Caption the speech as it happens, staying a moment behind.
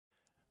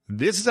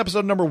This is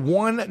episode number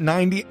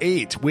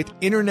 198 with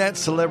internet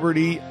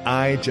celebrity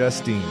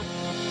iJustine.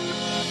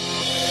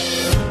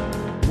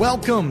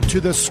 Welcome to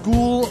the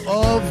School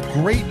of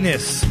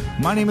Greatness.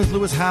 My name is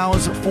Lewis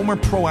Howes, former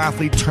pro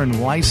athlete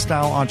turned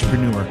lifestyle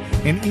entrepreneur.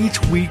 And each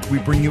week we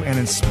bring you an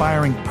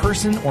inspiring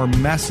person or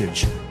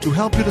message to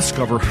help you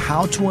discover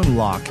how to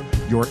unlock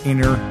your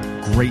inner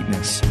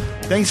greatness.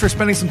 Thanks for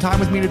spending some time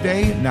with me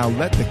today. Now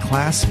let the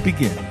class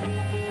begin.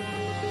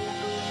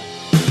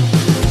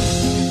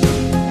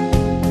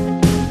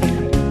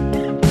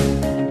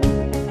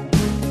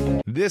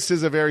 This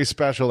is a very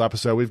special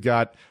episode. We've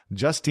got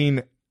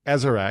Justine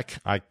Ezerek.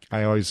 I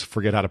always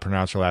forget how to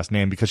pronounce her last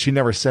name because she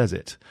never says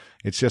it.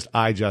 It's just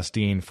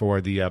iJustine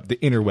for the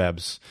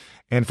interwebs.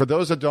 And for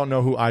those that don't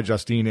know who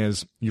iJustine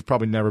is, you've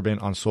probably never been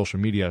on social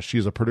media.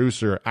 She's a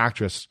producer,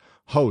 actress,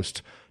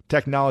 host,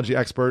 technology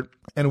expert,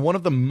 and one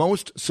of the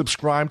most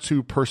subscribed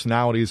to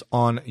personalities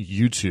on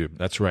YouTube.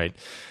 That's right.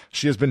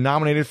 She has been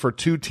nominated for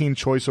 2 Teen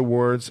Choice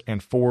Awards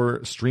and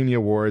 4 Streamy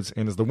Awards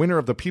and is the winner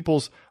of the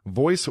People's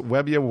Voice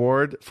Webby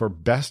Award for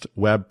Best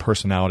Web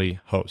Personality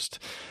Host.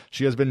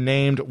 She has been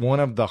named one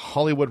of the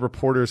Hollywood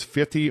Reporter's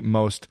 50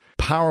 most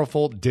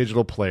powerful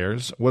digital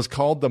players, was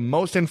called the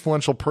most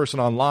influential person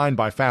online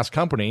by Fast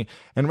Company,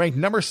 and ranked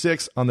number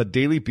 6 on the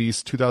Daily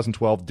Beast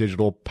 2012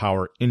 Digital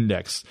Power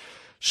Index.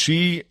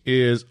 She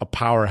is a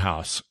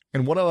powerhouse.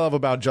 And what I love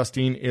about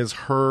Justine is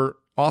her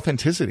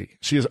authenticity.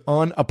 She is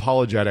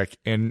unapologetic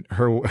in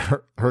her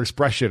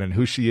expression and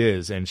who she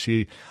is. And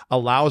she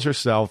allows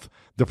herself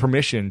the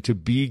permission to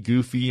be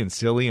goofy and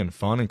silly and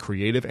fun and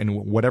creative and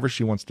whatever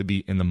she wants to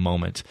be in the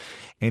moment.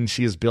 And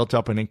she has built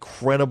up an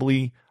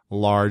incredibly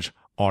large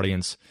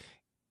audience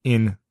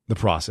in the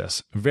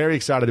process. Very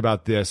excited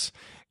about this.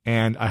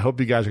 And I hope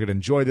you guys are going to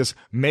enjoy this.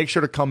 Make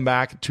sure to come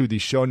back to the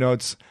show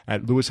notes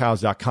at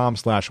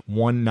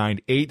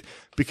lewishowes.com/198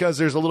 because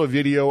there's a little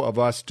video of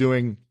us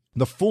doing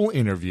the full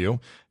interview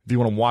if you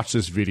want to watch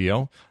this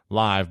video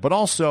live. But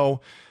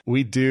also,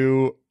 we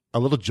do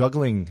a little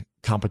juggling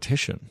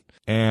competition.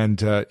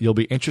 And you'll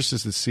be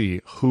interested to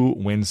see who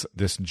wins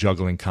this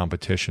juggling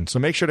competition. So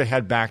make sure to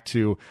head back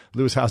to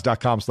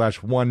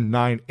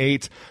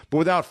lewishowes.com/198. But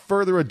without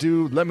further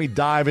ado, let me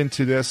dive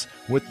into this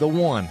with the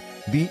one,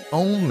 the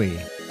only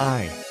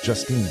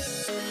iJustine.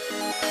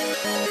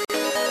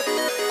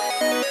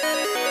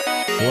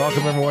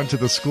 Welcome, everyone, to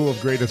the School of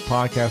Greatness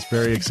podcast.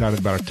 Very excited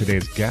about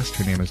today's guest.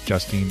 Her name is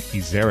Justine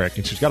Ezerek,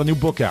 and she's got a new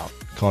book out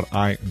called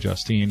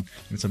iJustine.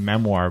 It's a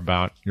memoir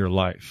about your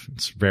life.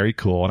 It's very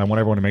cool, and I want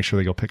everyone to make sure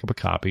they go pick up a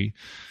copy.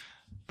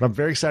 But I'm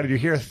very excited you're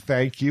here.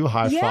 Thank you.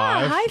 High five.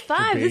 Yeah, high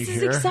five. This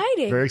is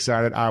exciting. Very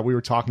excited. We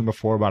were talking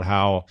before about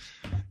how,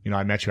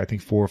 I met you, I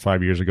think 4 or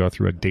 5 years ago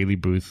through a Daily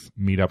Booth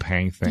meetup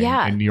hang thing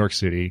in New York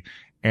City.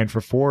 And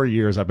for 4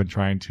 years, I've been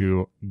trying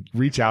to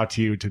reach out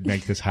to you to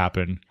make this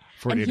happen.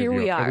 For and here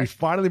we are. And we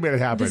finally made it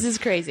happen. This is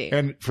crazy.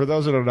 And for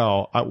those that don't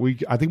know,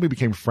 I think we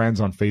became friends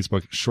on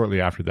Facebook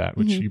shortly after that,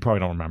 which you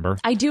probably don't remember.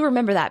 I do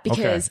remember that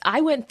because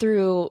I went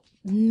through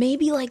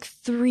maybe like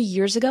 3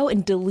 years ago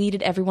and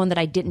deleted everyone that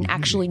I didn't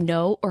actually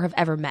know or have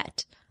ever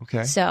met.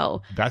 Okay.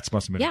 So that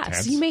must have been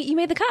intense. So you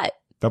made the cut.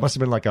 That must have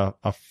been like a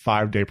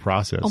 5-day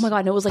process. Oh my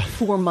God. No, it was like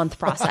 4-month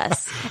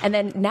process. And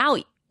then now,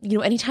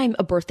 anytime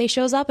a birthday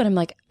shows up and I'm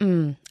like,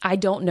 I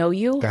don't know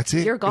you. That's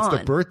it. You're gone.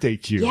 It's the birthday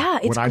cue. Yeah,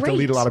 it's when great. I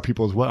delete a lot of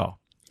people as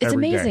well. It's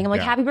amazing. Day. I'm like,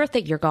 happy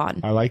birthday, you're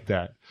gone. I like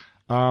that.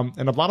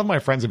 And a lot of my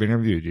friends have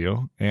interviewed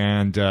you,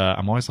 and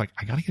I'm always like,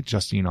 I got to get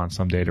Justine on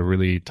someday to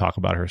really talk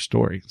about her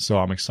story. So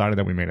I'm excited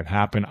that we made it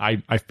happen. I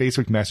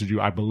Facebook message you,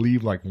 I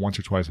believe, like once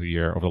or twice a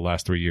year over the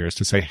last 3 years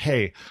to say,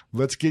 hey,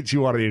 let's get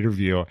you on an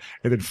interview.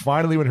 And then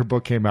finally, when her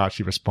book came out,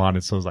 she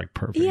responded. So I was like,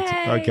 perfect.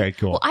 Yay. Okay,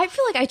 cool. Well, I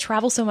feel like I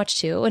travel so much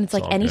too. And it's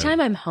like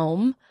anytime I'm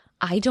home,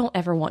 I don't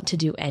ever want to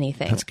do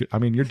anything. That's good. I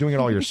mean, you're doing it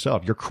all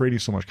yourself. You're creating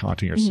so much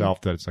content yourself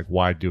that it's like,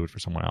 why do it for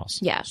someone else?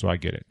 Yeah. So I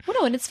get it. Well,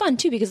 no, and it's fun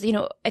too because,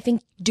 I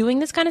think doing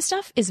this kind of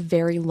stuff is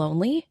very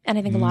lonely. And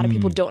I think a lot of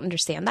people don't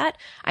understand that.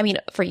 I mean,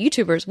 for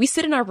YouTubers, we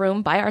sit in our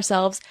room by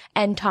ourselves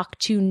and talk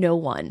to no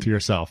one. To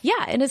yourself.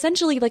 Yeah. And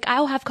essentially, like,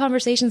 I'll have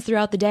conversations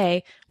throughout the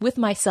day with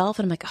myself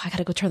and I'm like, I got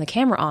to go turn the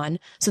camera on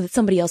so that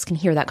somebody else can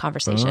hear that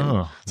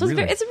conversation. So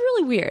really? It's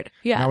really weird.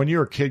 Yeah. Now, when you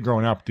were a kid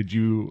growing up, did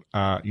you,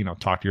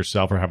 talk to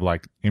yourself or have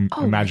like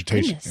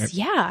imagination?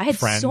 Yeah, I had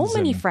so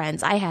many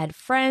friends. I had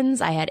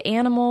friends. I had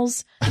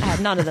animals. I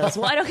had none of those.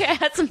 Well, I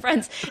had some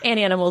friends and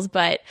animals,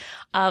 but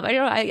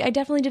I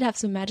definitely did have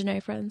some imaginary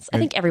friends. I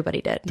think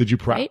everybody did. Did you?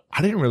 Right?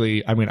 I didn't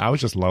really. I mean, I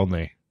was just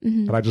lonely,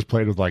 but I just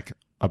played with like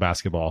a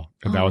basketball,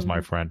 and that was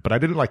my friend. But I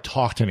didn't like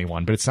talk to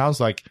anyone. But it sounds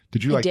like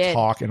did you like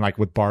talk and like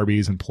with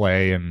Barbies and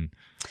play and?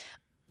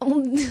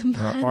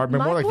 Or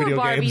more like video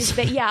Barbies,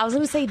 games. I was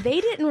going to say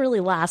they didn't really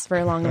last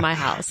very long in my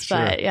house, Sure.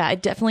 but yeah,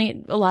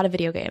 definitely a lot of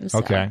video games. So.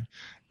 Okay.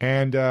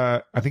 And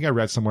I think I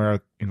read somewhere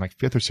in like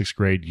 5th or 6th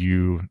grade,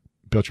 you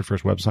built your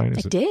first website.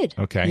 I did.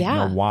 Okay. Yeah.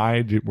 Now,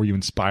 why were you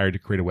inspired to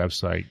create a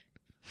website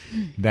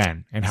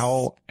then? And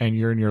and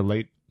you're in your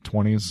late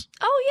 20s?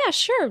 Oh, yeah,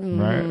 sure.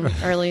 Right?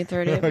 Early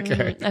 30s.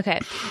 Okay.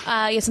 Okay.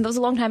 So that was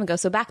a long time ago.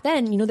 So back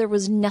then, there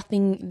was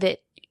nothing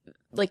that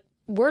like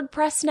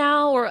WordPress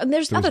now, and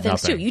there's other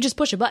things too. You just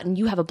push a button,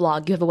 you have a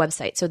blog, you have a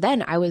website. So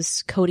then I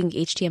was coding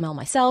HTML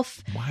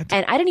myself. What?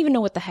 And I didn't even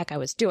know what the heck I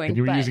was doing. And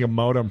you were using a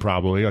modem,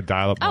 probably a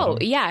dial-up modem. Oh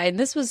yeah, and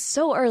this was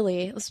so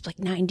early. It was like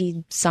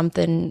 90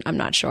 something. I'm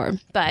not sure,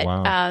 but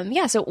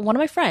yeah. So one of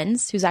my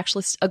friends, who's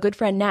actually a good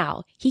friend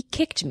now, he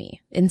kicked me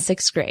in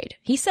 6th grade.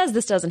 He says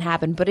this doesn't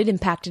happen, but it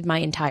impacted my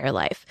entire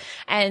life.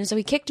 And so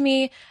he kicked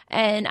me,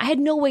 and I had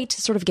no way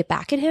to sort of get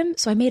back at him.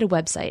 So I made a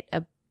website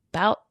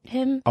about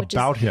him.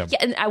 About him. Yeah,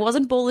 and I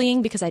wasn't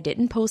bullying because I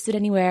didn't post it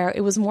anywhere. It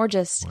was more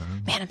just,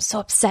 man, I'm so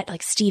upset.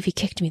 Like, Steve, he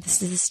kicked me.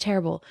 This is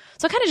terrible.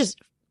 So I kind of just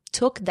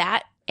took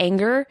that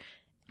anger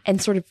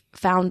and sort of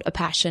found a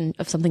passion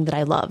of something that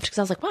I loved. Because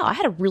I was like, wow, I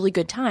had a really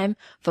good time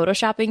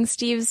photoshopping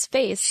Steve's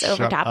face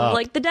over top of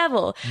like the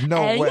devil. No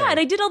way. Yeah, and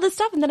I did all this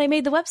stuff, and then I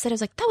made the website. I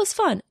was like, that was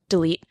fun.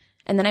 Delete.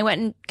 And then I went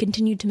and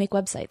continued to make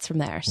websites from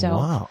there.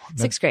 So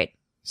 6th grade.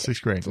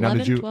 6th grade. 11,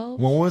 now, 12.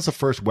 When was the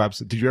first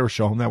website? Did you ever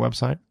show him that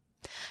website?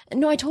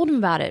 No, I told him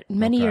about it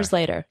many years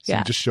later. So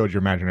you just showed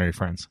your imaginary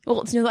friends.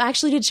 Well, no, I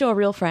actually did show a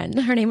real friend.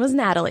 Her name was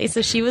Natalie,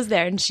 so she was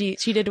there, and she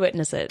did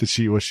witness it.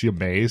 Was she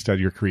amazed at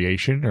your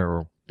creation,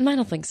 or? I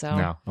don't think so.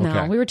 No, okay.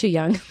 No, we were too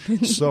young.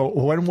 So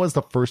when was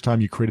the first time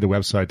you created a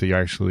website that you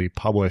actually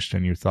published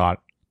and you thought,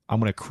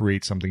 I'm going to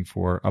create something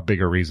for a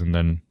bigger reason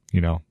than,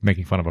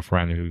 making fun of a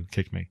friend who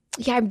kicked me?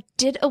 Yeah, I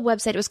did a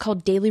website. It was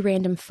called Daily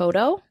Random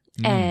Photo.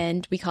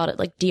 And we called it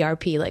like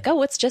DRP, like, oh,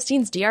 what's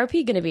Justine's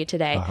DRP going to be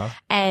today?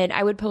 And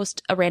I would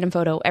post a random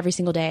photo every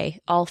single day,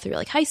 all through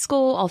like high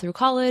school, all through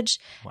college.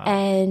 Wow.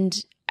 And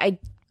I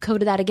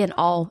coded that again,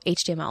 all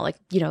HTML, like,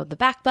 the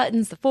back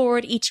buttons, the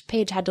forward, each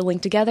page had to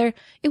link together.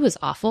 It was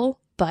awful,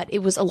 but it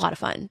was a lot of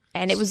fun.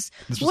 And this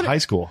was high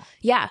school.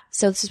 Yeah.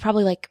 So this is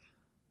probably like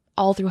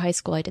all through high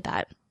school I did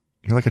that.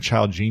 You're like a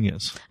child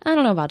genius. I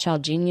don't know about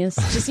child genius.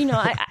 Just,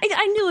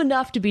 I knew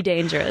enough to be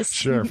dangerous.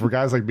 Sure. For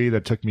guys like me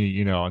that took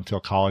me, until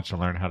college to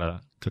learn how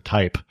to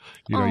type,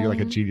 you're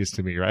like a genius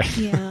to me, right?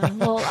 Yeah.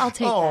 Well, I'll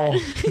take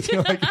that.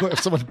 You're like, you have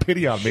so much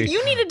pity on me.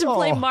 You needed to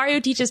play Mario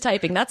Teaches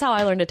Typing. That's how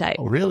I learned to type.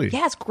 Oh, really?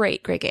 Yeah, it's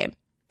great. Great game.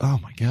 Oh,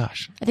 my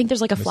gosh. I think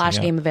there's like a Flash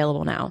game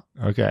available now.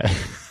 Okay.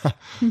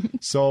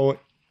 So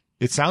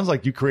it sounds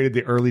like you created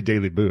the early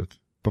Daily Booth.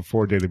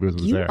 Before Daily Booth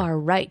was there. You are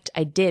right.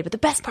 I did. But the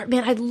best part,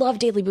 man, I love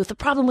Daily Booth. The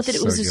problem with it,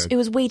 it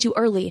was way too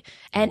early.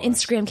 And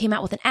Instagram came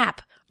out with an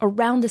app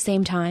around the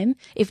same time.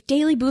 If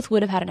Daily Booth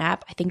would have had an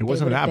app, I think it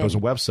wasn't an app. It was a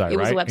website, right? It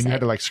was a website. And you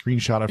had to like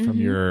screenshot it from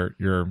your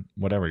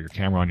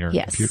camera on your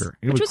computer.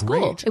 Which was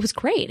great. Cool. It was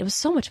great. It was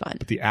so much fun.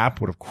 But the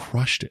app would have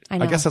crushed it.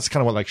 I guess that's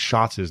kind of what like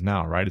Shots is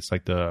now, right? It's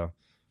like the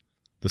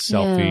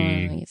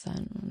selfie.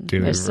 Yeah,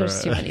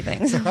 there's too many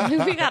things.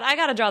 I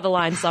got to draw the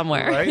line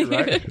somewhere.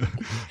 Right.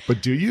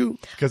 But do you?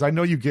 Because I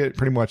know you get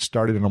pretty much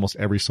started in almost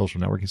every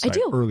social networking site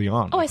early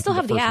on. Oh, I still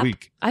have the app.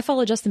 I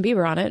follow Justin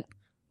Bieber on it.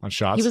 On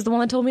Shots? He was the one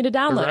that told me to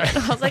download it.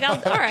 I was like, all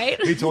right.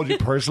 He told you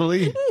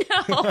personally?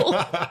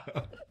 No.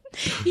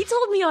 He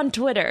told me on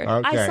Twitter.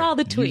 Okay. I saw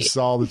the tweet. You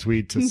saw the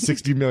tweet to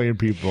 60 million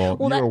people.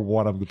 You were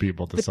one of the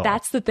people to saw it. But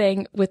that's the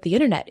thing with the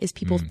internet is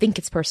people think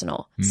it's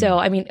personal. So,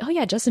 I mean,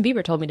 Justin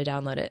Bieber told me to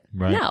download it.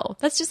 Right. No,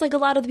 that's just like a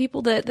lot of the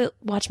people that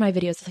watch my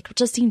videos. It's like, well,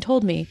 Justine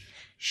told me.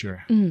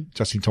 Sure.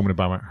 Justine told me to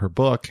buy her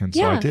book, and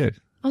so I did.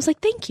 I was like,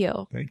 thank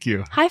you. Thank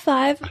you. High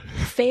five.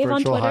 Fave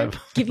on Twitter.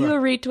 Give you a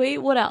retweet.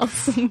 What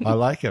else? I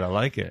like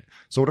it.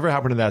 So whatever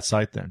happened to that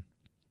site then?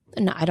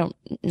 No,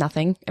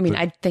 nothing. I mean,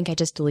 I think I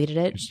just deleted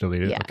it. Just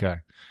deleted it? Okay.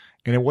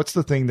 And then what's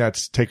the thing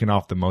that's taken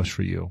off the most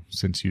for you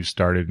since you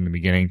started in the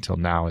beginning till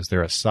now? Is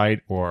there a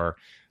site or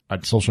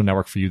a social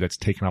network for you that's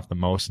taken off the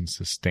most and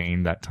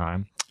sustained that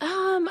time?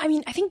 I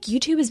mean, I think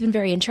YouTube has been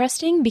very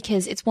interesting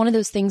because it's one of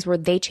those things where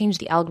they change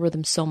the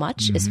algorithm so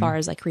much as far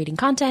as like creating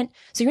content.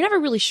 So you're never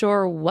really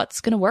sure what's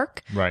going to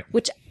work. Right.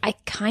 Which I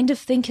kind of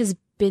think has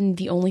been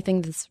the only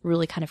thing that's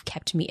really kind of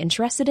kept me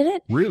interested in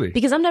it. Really?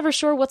 Because I'm never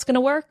sure what's going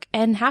to work.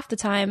 And half the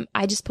time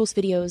I just post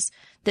videos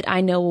that I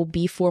know will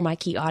be for my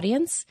key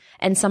audience.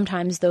 And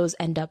sometimes those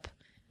end up,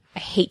 I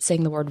hate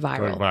saying the word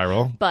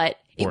viral. But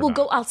it will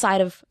go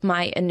outside of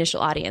my initial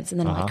audience. And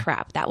then I'm like,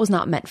 crap, that was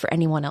not meant for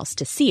anyone else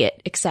to see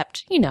it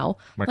except, my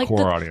like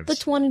core audience. The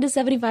 20 to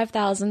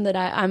 75,000 that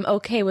I'm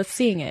okay with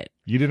seeing it.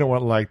 You didn't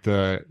want like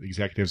the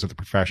executives or the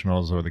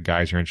professionals or the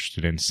guys you're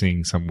interested in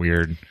seeing some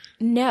weird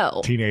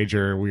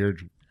teenager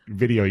weird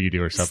video you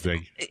do or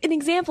something. An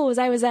example was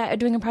I was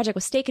doing a project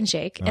with Steak and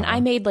Shake, and I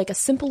made like a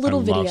simple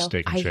little video.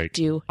 Steak and Shake. I do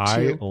too.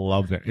 I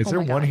love it. Is there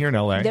one here in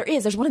LA? There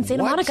is. There's one in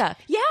Santa Monica.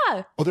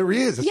 Yeah. Oh, there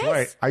is. That's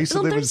right. I used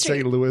to live in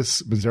St.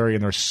 Louis, Missouri,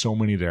 and there's so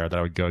many there that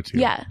I would go to.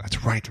 Yeah.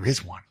 That's right. There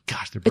is one.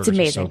 Gosh, their burgers it's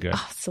amazing. are so good.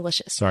 Oh, it's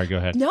delicious. Sorry, go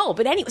ahead. No,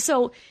 but anyway,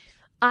 so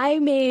I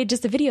made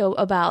just a video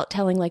about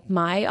telling like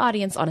my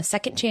audience on a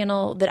second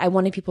channel that I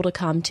wanted people to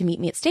come to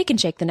meet me at Steak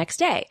and Shake the next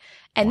day.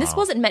 And this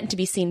wasn't meant to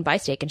be seen by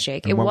Steak and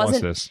Shake. And when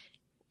was this?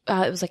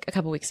 It was like a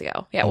couple weeks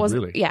ago. Yeah, it was.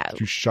 Really? Yeah. Did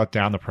you shut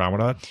down the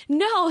promenade?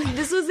 No,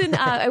 this was in,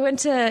 I went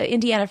to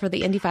Indiana for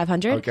the Indy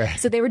 500. Okay.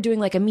 So they were doing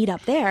like a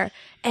meetup there.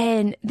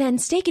 And then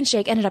Steak and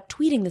Shake ended up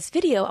tweeting this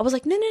video. I was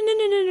like,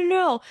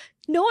 no.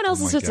 No one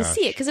else is supposed to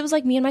see it. Cause it was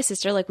like me and my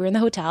sister, like we were in the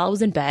hotel. I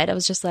was in bed. I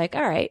was just like,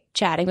 all right,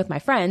 chatting with my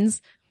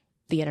friends,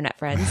 the internet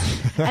friends.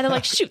 And they're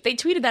like, shoot, they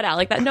tweeted that out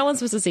like that. No one's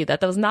supposed to see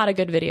that. That was not a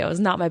good video. It was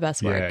not my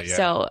best work. Yeah.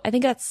 So I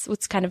think that's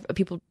what's kind of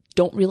people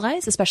don't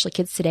realize, especially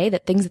kids today,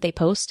 that things that they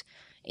post,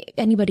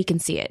 anybody can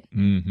see it,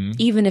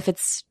 even if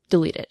it's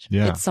deleted.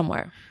 Yeah. It's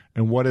somewhere.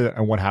 And what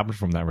happened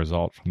from that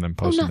result, from them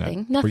posting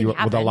nothing. that? Nothing Were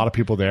happened. a lot of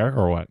people there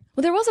or what?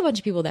 Well, there was a bunch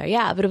of people there,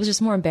 yeah, but it was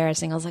just more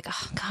embarrassing. I was like,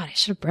 oh God, I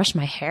should have brushed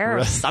my hair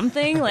or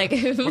something. Like,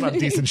 Put on a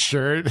decent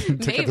shirt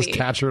and take this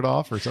cat shirt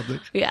off or something.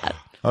 Yeah.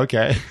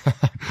 Okay.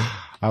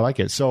 I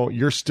like it. So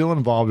you're still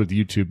involved with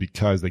YouTube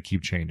because they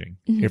keep changing.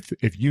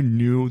 If you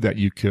knew that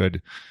you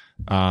could,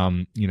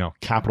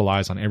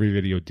 capitalize on every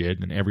video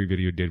did and every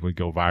video did would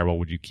go viral,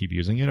 would you keep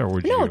using it or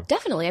would you? No,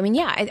 definitely. I mean,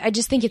 yeah, I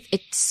just think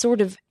it sort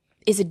of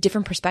is a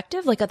different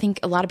perspective. Like I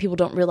think a lot of people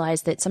don't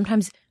realize that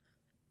sometimes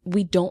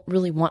we don't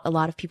really want a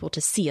lot of people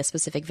to see a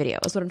specific video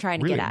is what I'm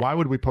trying to Really? get at. Why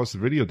would we post a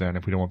video then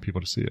if we don't want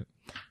people to see it?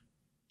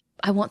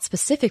 I want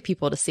specific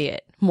people to see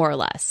it, more or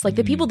less. Like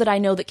the people that I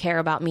know that care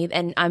about me,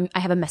 and I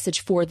have a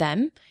message for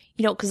them.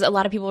 Because a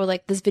lot of people are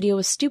like, this video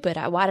was stupid.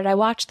 Why did I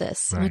watch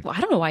this? Right. I'm like, well,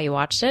 I don't know why you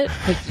watched it.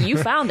 Like, you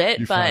found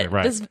it, but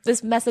right.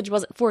 this message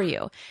wasn't for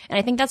you. And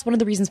I think that's one of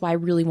the reasons why I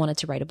really wanted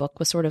to write a book,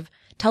 was sort of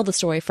tell the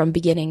story from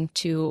beginning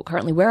to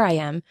currently where I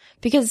am.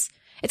 Because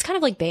it's kind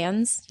of like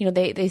bands.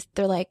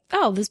 They're like,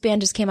 oh, this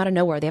band just came out of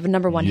nowhere. They have a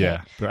number one hit.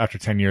 Yeah, but after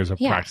 10 years of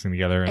practicing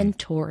together and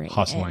touring.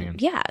 hustling.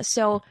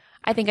 So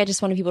I think I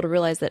just wanted people to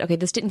realize that, okay,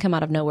 this didn't come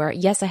out of nowhere.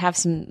 Yes, I have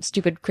some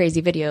stupid,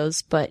 crazy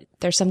videos, but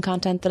there's some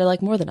content that I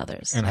like more than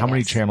others. And how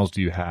many channels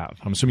do you have?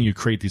 I'm assuming you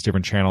create these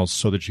different channels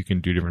so that you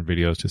can do different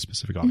videos to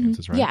specific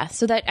audiences, right? Yeah.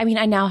 So I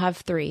now have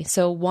 3.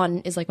 So one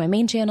is like my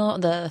main channel.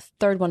 The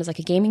third one is like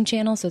a gaming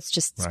channel. So it's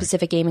just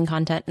specific gaming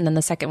content. And then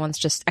the second one's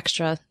just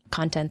extra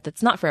content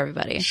that's not for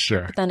everybody.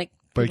 Sure. But then it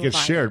gets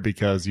shared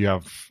because you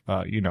have,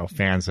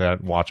 fans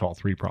that watch all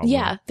 3 probably.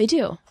 Yeah, they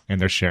do. And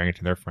they're sharing it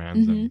to their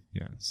friends. And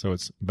so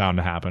it's bound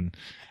to happen.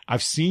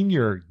 I've seen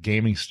your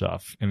gaming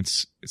stuff and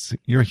it's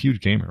you're a huge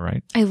gamer,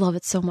 right? I love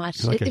it so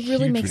much. Like it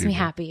really makes me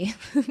happy.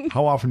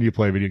 How often do you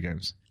play video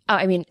games? Oh,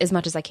 I mean, as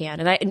much as I can.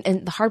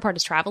 And the hard part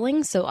is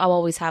traveling. So I'll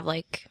always have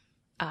like,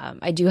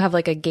 I do have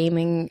like a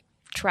gaming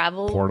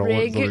travel Portal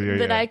rig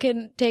that I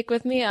can take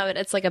with me.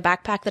 It's like a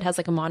backpack that has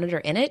like a monitor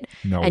in it.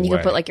 And you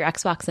can put like your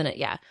Xbox in it.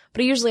 Yeah.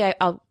 But usually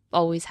I'll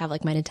always have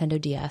like my Nintendo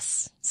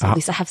DS. So at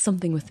least I have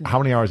something with me. How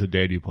many hours a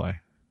day do you play?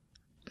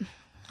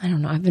 I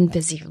don't know. I've been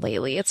busy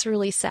lately. It's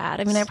really sad.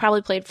 I mean, I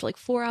probably played for like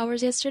 4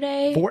 hours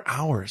yesterday. 4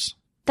 hours?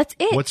 That's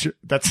it.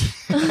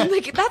 That's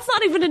like, that's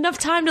not even enough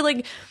time to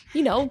like,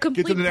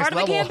 complete part of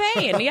the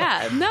campaign.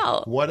 Yeah.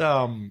 No.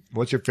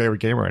 What's your favorite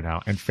game right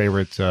now and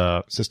favorite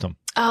system?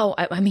 Oh,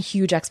 I'm a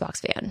huge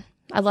Xbox fan.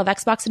 I love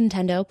Xbox and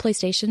Nintendo,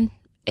 PlayStation.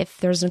 If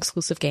there's an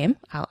exclusive game,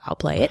 I'll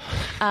play it.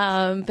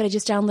 But I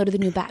just downloaded the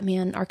new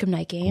Batman Arkham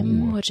Knight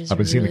game, which is I've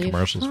been seeing the really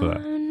commercials for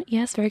that. fun.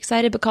 Yes, very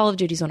excited. But Call of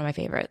Duty is one of my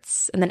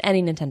favorites. And then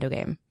any Nintendo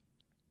game.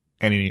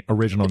 Any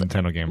original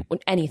Nintendo game?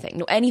 Anything.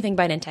 No, anything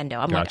by Nintendo.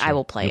 I'm like, I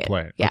will play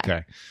it. Yeah.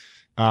 Okay.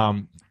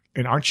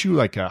 And aren't you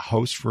like a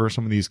host for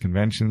some of these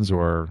conventions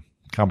or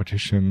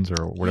competitions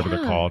or whatever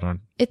they're called?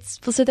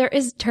 So there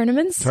is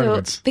tournaments.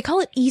 So they call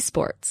it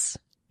esports.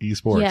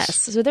 Esports. Yes.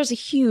 So there's a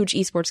huge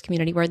esports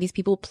community where these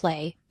people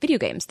play video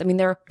games. I mean,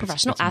 they're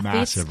professional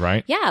athletes. Massive,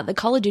 right? Yeah. The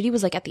Call of Duty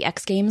was like at the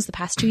X Games the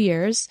past 2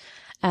 years.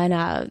 And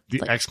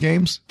X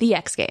Games? The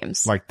X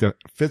Games. Like the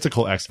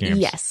physical X Games.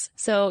 Yes.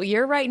 So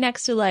you're right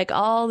next to like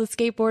all the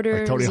skateboarders.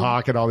 Like Tony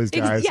Hawk and all these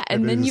guys. Yeah.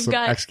 And then you've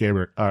got X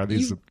Gamer,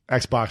 these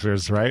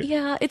Xboxers, right?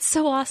 Yeah. It's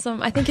so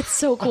awesome. I think it's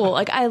so cool.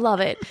 Like I love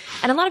it.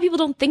 And a lot of people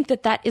don't think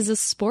that is a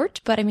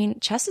sport, but I mean,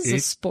 chess is a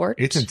sport.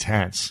 It's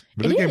intense.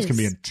 Video games can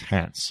be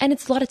intense. And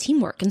it's a lot of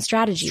teamwork and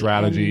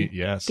strategy.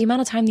 Yes. The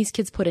amount of time these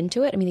kids put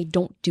into it, I mean, they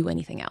don't do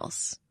anything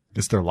else.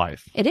 It's their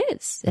life. It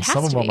is. It has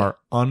some to of them be. are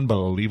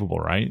unbelievable,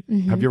 right?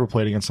 Mm-hmm. Have you ever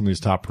played against some of these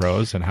top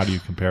pros, and how do you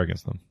compare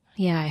against them?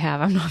 Yeah, I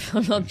have. I'm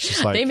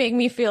not like, they make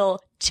me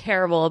feel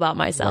terrible about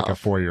myself. Like a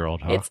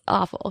 4-year-old, huh? It's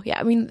awful. Yeah,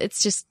 I mean,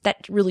 it's just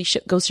that really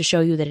goes to show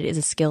you that it is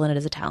a skill and it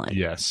is a talent.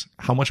 Yes.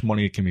 How much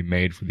money can be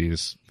made for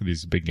these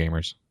big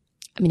gamers?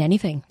 I mean,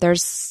 anything.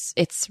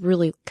 It's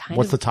really kind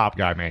What's the top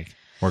guy make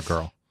or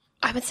girl?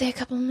 I would say a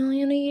couple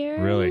million a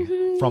year. Really?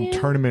 From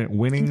tournament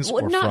winnings?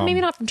 Well,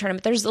 maybe not from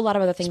tournament. There's a lot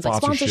of other things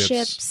like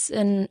sponsorships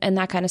and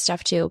that kind of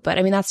stuff too. But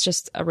I mean, that's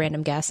just a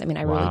random guess. I mean,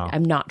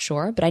 I'm not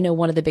sure, but I know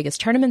one of the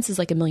biggest tournaments is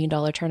like $1 million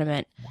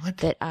tournament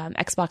that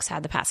Xbox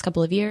had the past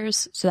couple of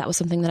years. So that was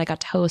something that I got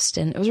to host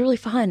and it was really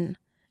fun. And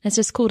it's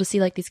just cool to see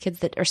like these kids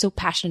that are so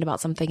passionate about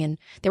something and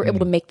they were able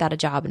to make that a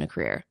job and a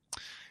career.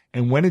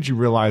 And when did you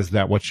realize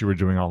that what you were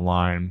doing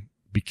online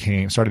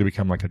started to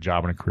become like a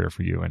job and a career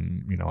for you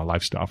and, a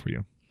lifestyle for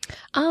you?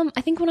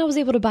 I think when I was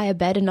able to buy a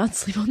bed and not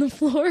sleep on the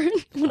floor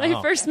when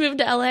I first moved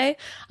to LA, I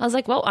was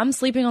like, well, I'm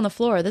sleeping on the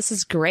floor. This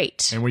is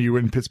great. And were you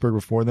in Pittsburgh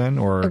before then,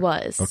 or? It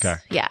was. Okay.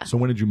 Yeah. So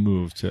when did you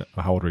move to,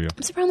 how old were you? It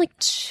was around like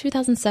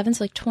 2007,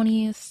 so like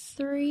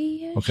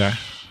 23-ish. Okay.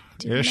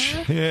 Do the Ish.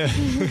 math.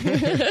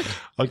 Yeah.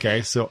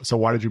 Okay. So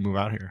why did you move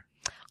out here?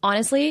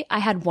 Honestly, I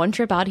had one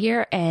trip out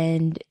here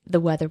and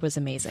the weather was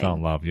amazing. Fell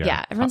in love, yeah.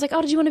 Yeah. Everyone's like,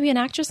 oh, did you want to be an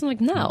actress? I'm like,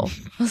 no.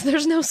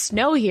 There's no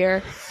snow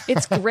here.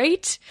 It's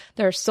great.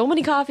 There are so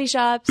many coffee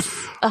shops.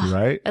 Ugh,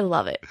 Right? I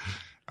love it.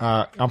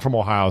 I'm from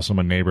Ohio, so I'm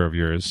a neighbor of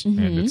yours,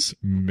 and it's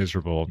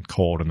miserable and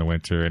cold in the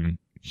winter and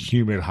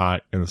humid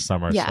hot in the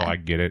summer, Yeah. so I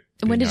get it.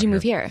 And when being did you out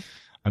move here?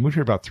 I moved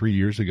here about 3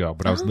 years ago,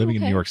 but I was living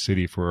in okay. New York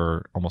City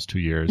for almost 2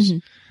 years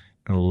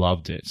and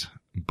loved it.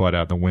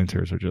 But the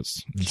winters are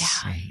just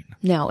insane.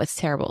 No, it's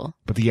terrible.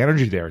 But the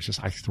energy there is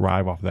just, I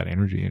thrive off of that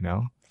energy, you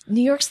know?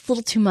 New York's a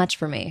little too much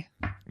for me.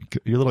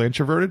 You're a little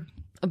introverted?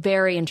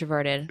 Very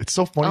introverted. It's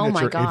so funny Oh that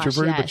my you're gosh,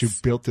 introverted, but yes.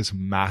 you've built this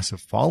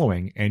massive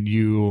following and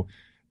you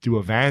do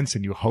events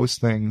and you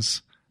host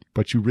things,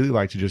 but you really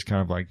like to just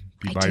kind of like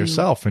be I by do.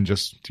 yourself and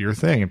just do your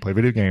thing and play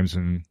video games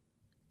and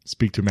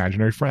speak to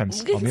imaginary friends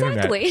on the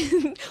internet.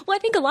 Exactly. Well, I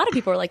think a lot of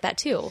people are like that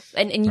too.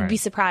 And you'd be Right.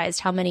 surprised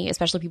how many,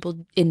 especially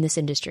people in this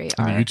industry,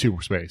 In are the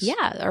YouTube space.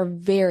 are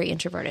very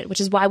introverted, which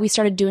is why we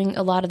started doing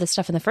a lot of this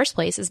stuff in the first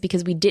place, is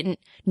because we didn't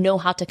know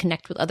how to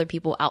connect with other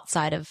people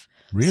outside of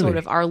Really? sort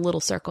of our little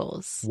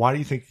circles. Why do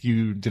you think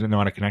you didn't know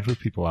how to connect with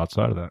people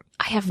outside of that?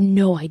 I have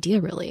no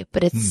idea really,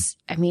 but it's,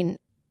 I mean,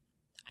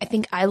 I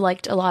think I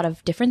liked a lot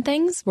of different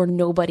things where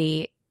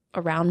nobody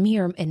around me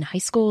or in high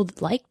school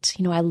liked.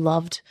 You know, I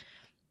loved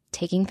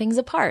taking things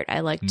apart.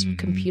 I liked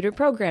computer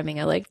programming.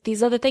 I liked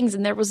these other things.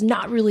 And there was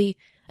not really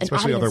an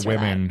Especially audience other for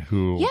that. women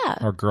who Yeah.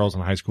 are girls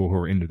in high school who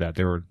were into that.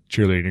 They were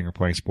cheerleading or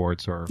playing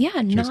sports or Yeah,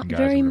 chasing not guys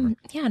or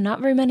whatever. not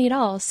very many at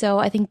all. So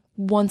I think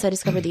once I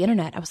discovered the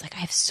internet, I was like, I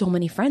have so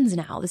many friends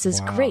now. This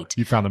is Wow. great.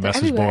 You found the They're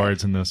message everywhere.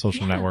 boards and the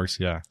social Yeah. networks.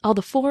 Yeah. All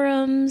the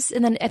forums.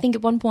 And then I think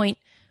at one point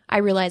I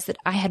realized that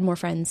I had more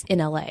friends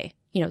in LA,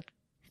 you know,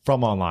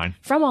 From online.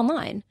 from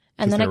online.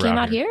 And 'Cause then I they're came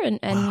around out here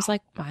and was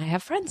like, I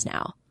have friends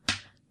now.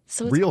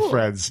 So it's Real cool.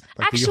 friends.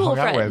 Like that you Actual hung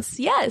out friends. with.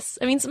 Yes.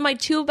 I mean, some of my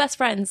two best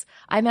friends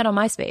I met on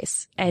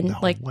MySpace. And No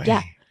like, way.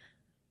 yeah,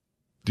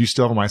 Do you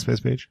still have a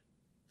MySpace page?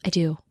 I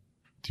do.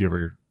 Do you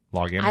ever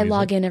log in? I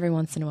log in every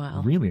once in a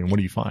while. Really? And what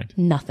do you find?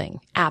 Nothing.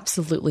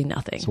 Absolutely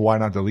nothing. So why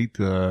not delete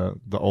the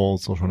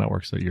old social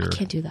networks that you're?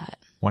 Can't do that.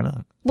 Why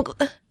not? Well,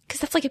 because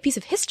that's like a piece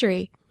of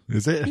history.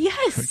 Is it?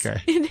 Yes,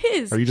 Okay. it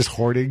is. Are you just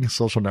hoarding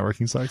social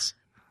networking sites?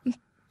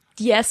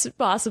 Yes,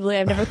 possibly.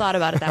 I've never thought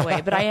about it that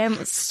way, but I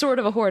am sort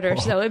of a hoarder,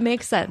 so it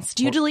makes sense.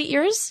 Do you delete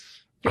yours?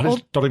 I Your old?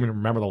 just don't even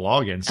remember the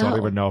login, so I don't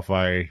Oh. even know if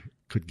I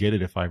could get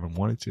it if I even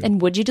wanted to.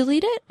 And would you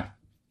delete it?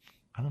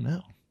 I don't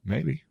know.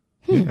 Maybe.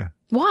 Yeah.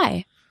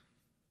 Why?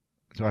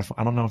 So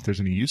I don't know if there's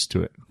any use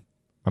to it.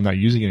 I'm not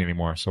using it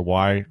anymore. So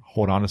why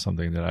hold on to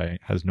something that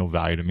has no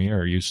value to me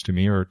or use to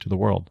me or to the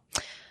world?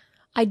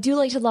 I do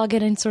like to log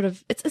in and sort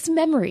of, it's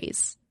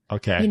memories,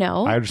 Okay. you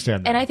know? I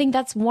understand that. And I think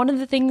that's one of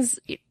the things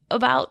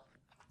about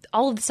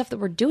all of the stuff that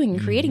we're doing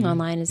and creating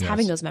online is Yes.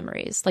 having those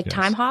memories. Like Yes.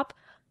 Time Hop.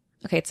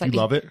 Okay, it's like you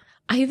love it?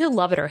 I either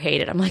love it or hate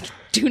it. I'm like,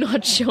 do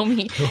not show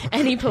me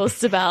any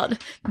posts about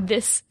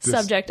this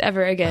subject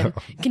ever again,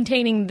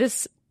 containing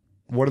this.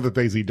 What are the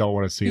things you don't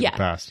want to see in Yeah. the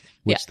past?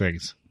 Which Yeah.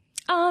 things?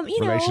 You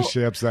know,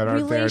 Relationships that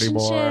aren't there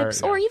anymore.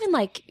 relationships, or even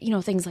like, you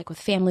know, things like with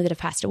family that have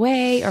passed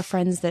away or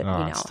friends that, Oh,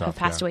 you know, it's tough, have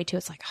passed yeah. away too.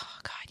 It's like, oh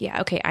God, yeah.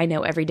 Okay. I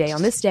know every day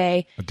on this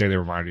day. A daily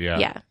reminder, yeah.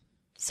 Yeah.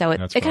 So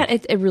That's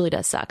it really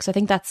does suck. So I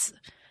think that's,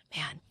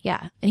 man.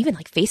 Yeah. And even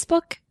like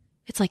Facebook,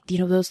 it's like, you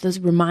know, those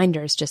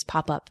reminders just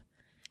pop up.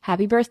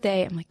 Happy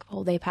birthday. I'm like,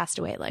 well, they passed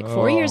away like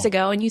 4 years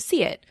ago and you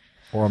see it.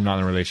 Or I'm not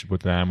in a relationship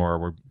with them, or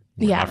we're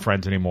Yeah. not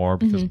friends anymore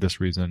because of this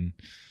reason.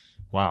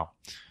 Wow.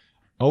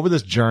 Over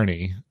this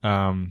journey,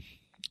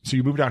 so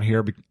you moved out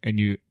here and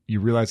you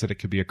realized that it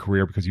could be a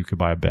career because you could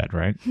buy a bed,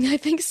 right? I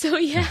think so.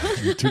 Yeah.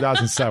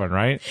 2007,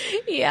 right?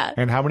 Yeah.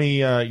 And how many,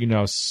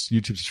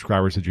 YouTube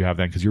subscribers did you have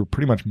then? Because you were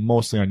pretty much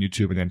mostly on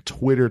YouTube, and then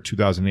Twitter,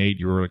 2008,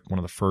 you were like one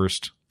of the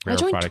first I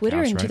joined verified Twitter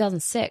accounts, in right?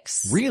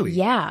 2006. Really?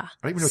 Yeah.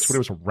 I didn't even know Twitter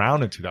was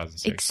around in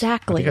 2006.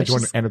 Exactly, I think I which joined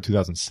is- at the end of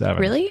 2007.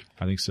 Really?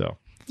 I think so.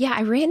 Yeah.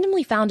 I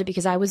randomly found it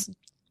because I was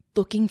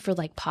looking for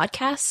like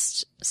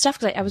podcast stuff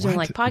because I was doing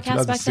like In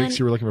podcasts back 2006, then.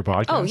 you were looking for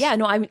podcasts? Oh yeah,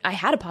 no, I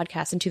had a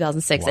podcast in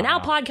 2006, and now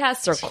Wow.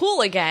 podcasts are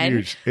cool again.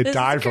 Huge. It This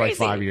died is for like crazy.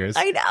 5 years.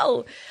 I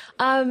know.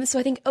 So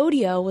I think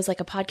Odeo was like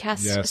a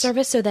podcast Yes.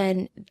 service. So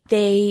then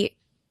they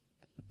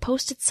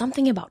posted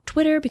something about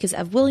Twitter because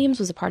Ev Williams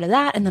was a part of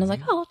that, and then I was like,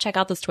 oh, I'll check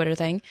out this Twitter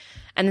thing,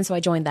 and then so I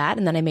joined that,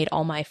 and then I made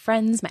all my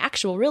friends, my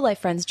actual real life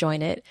friends,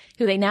 join it,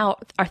 who they now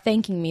are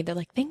thanking me. They're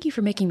like, thank you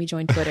for making me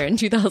join Twitter in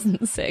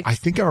 2006. I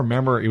think I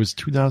remember it was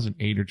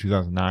 2008 or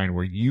 2009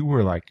 where you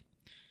were like,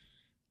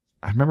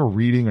 I remember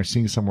reading or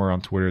seeing somewhere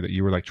on Twitter that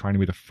you were like trying to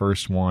be the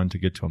first one to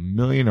get to 1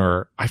 million,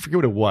 or I forget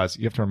what it was.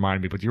 You have to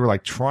remind me, but you were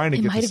like trying to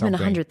It get might to have been something.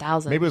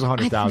 100,000. Maybe it was I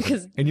think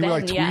 100,000. And you were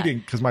like then, yeah.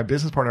 tweeting, because my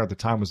business partner at the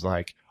time was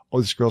like, oh,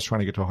 this girl's trying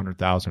to get to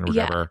 100,000 or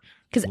Yeah. whatever.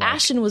 Because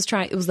Ashton was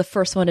it was the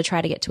first one to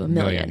try to get to 1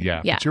 million.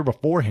 Yeah. But you're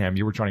before him,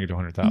 you were trying to get to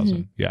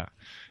 100,000. Yeah.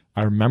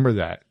 I remember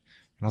that.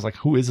 And I was like,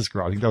 who is this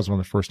girl? I think that was one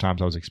of the first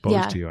times I was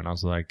exposed to you. And I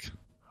was like,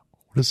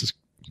 what is this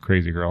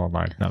crazy girl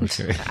online? No, I'm just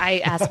kidding. I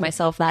ask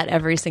myself that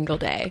every single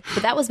day.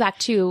 But that was back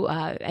to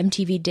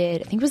MTV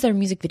did, I think it was their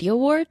music video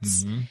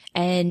awards.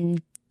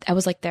 And I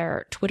was like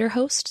their Twitter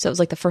host. So it was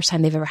like the first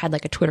time they've ever had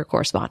like a Twitter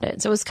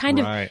correspondent. So it was kind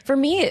of, for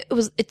me,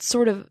 it's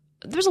sort of,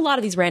 there's a lot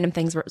of these random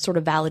things where it sort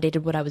of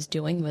validated what I was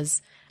doing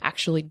was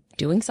actually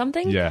doing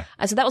something. Yeah.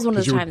 So that was one of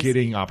those times. You were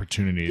getting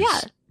opportunities.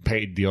 Yeah.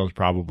 Paid deals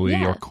probably,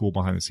 or cool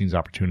behind the scenes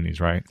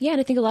opportunities, right? Yeah. And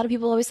I think a lot of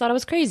people always thought I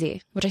was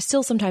crazy, which I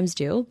still sometimes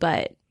do,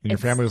 but. And your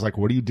family was like,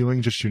 what are you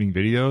doing? Just shooting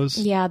videos?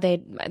 Yeah, they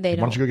Why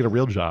don't you go get a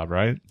real job,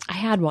 right? I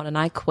had one and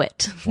I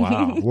quit.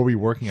 Wow. What were you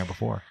working at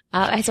before?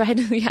 I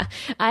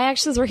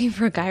actually was working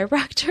for a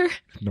chiropractor.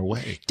 No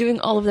way. Doing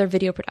all of their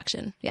video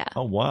production. Yeah.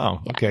 Oh,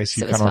 wow. Yeah. Okay.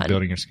 So you kind of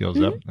building your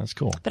skills up. That's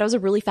cool. But I was a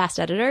really fast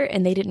editor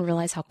and they didn't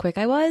realize how quick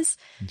I was.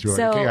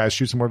 So, okay, guys,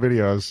 shoot some more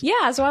videos.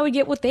 Yeah. So I would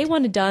get what they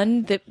wanted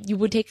done that you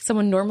would take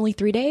someone normally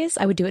 3 days.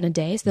 I would do it in a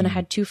day. So then I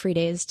had 2 free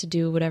days to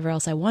do whatever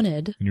else I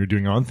wanted. And you were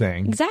doing your own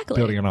thing. Exactly.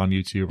 Building it on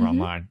YouTube or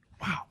online.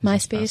 Wow.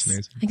 MySpace.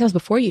 I think that was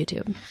before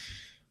YouTube.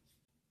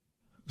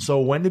 So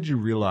when did you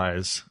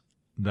realize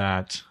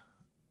that,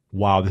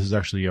 wow, this is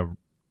actually a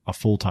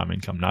full-time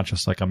income, not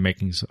just like I'm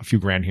making a few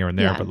grand here and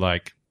there, but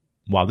like,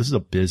 wow, this is a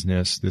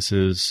business. This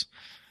is,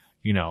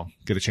 going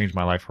to change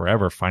my life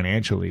forever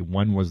financially.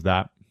 When was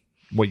that?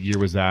 What year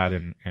was that?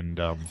 And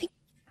I think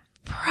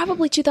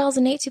probably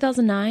 2008,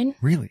 2009.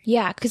 Really?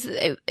 Yeah. Cause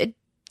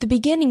the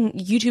beginning,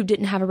 YouTube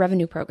didn't have a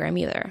revenue program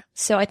either.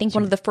 So I think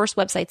one of the first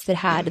websites that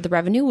had the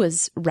revenue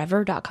was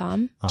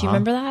Rever.com. Do you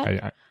remember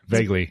that?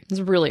 Vaguely. It was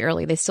really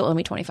early. They still owe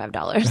me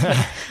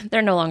 $25.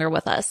 They're no longer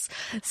with us.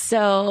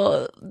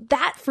 So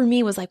that for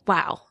me was like,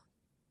 wow,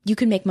 you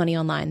can make money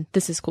online.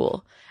 This is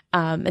cool.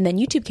 And then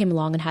YouTube came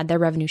along and had their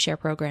revenue share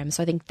program.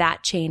 So I think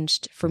that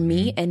changed for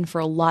me and for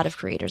a lot of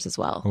creators as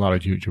well. A lot of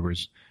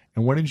YouTubers.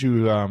 And when did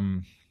you,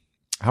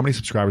 how many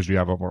subscribers do you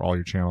have over all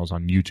your channels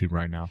on YouTube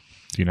right now?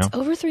 Do you know? It's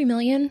over 3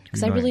 million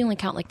because I really only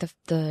count like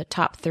the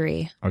top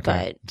 3. Okay.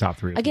 But top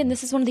 3. Again,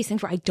 this is one of these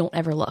things where I don't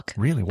ever look.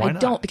 Really? Why not? I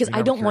don't because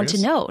I don't want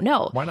to know.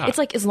 No. Why not? It's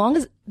like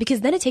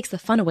because then it takes the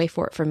fun away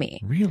for me.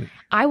 Really?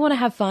 I want to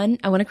have fun.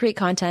 I want to create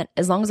content.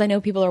 As long as I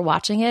know people are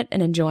watching it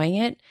and enjoying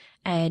it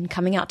and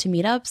coming out to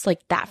meetups,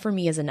 like that for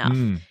me is enough.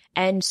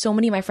 And so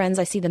many of my friends,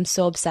 I see them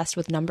so obsessed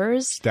with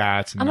numbers.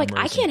 Stats and I'm numbers.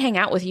 like, I can't hang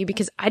out with you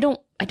because I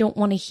don't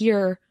want to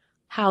hear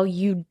how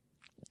you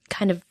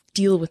kind of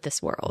deal with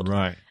this world.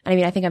 Right. I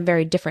mean, I think I'm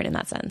very different in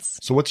that sense.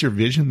 So what's your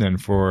vision then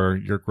for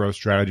your growth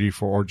strategy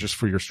or just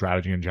for your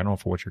strategy in general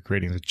for what you're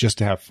creating? Is it just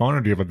to have fun,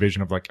 or do you have a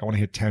vision of like, I want to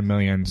hit 10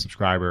 million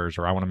subscribers,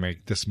 or I want to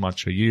make this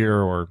much a year,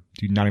 or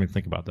do you not even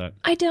think about that?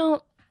 I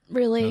don't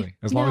really.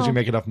 As long as you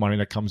make enough money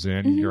that comes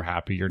in, you're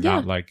happy. You're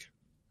not like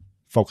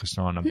focused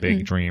on a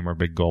big dream or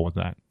big goal with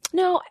that.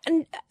 No,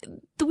 and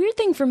the weird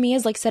thing for me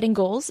is like setting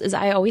goals is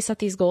I always set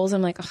these goals.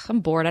 I'm like, I'm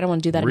bored. I don't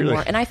want to do that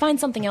anymore. And I find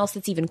something else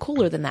that's even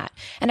cooler than that.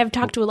 And I've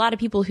talked to a lot of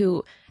people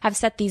who have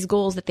set these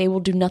goals that they will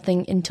do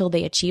nothing until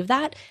they achieve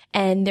that.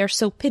 And they're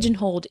so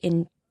pigeonholed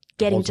in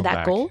getting to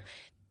that goal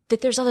that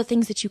there's other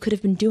things that you could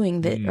have been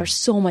doing that are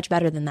so much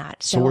better than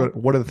that. So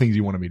what are the things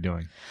you want to be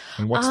doing?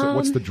 And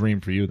what's the dream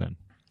for you then?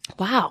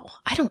 Wow.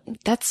 I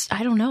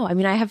don't know. I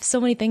mean, I have so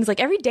many things.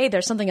 Like every day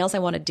there's something else I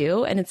want to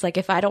do. And it's like,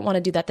 if I don't want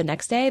to do that the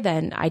next day,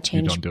 then I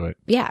change. You don't do it.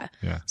 Yeah.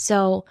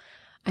 So,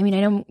 I mean, I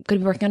know I'm going to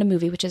be working on a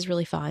movie, which is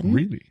really fun.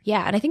 Really?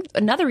 Yeah. And I think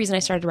another reason I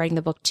started writing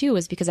the book too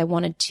is because I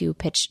wanted to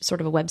pitch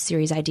sort of a web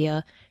series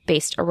idea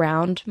based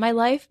around my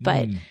life,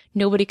 but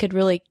nobody could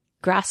really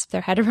grasp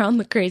their head around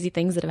the crazy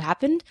things that have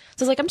happened.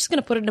 So I was like, I'm just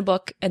going to put it in a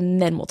book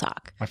and then we'll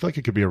talk. I feel like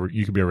you could be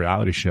a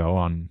reality show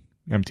on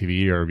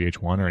MTV or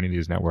VH1 or any of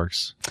these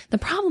networks. The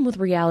problem with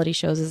reality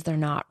shows is they're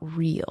not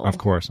real. Of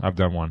course. I've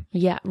done one.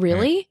 Yeah.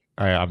 Really?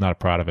 I'm not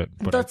proud of it.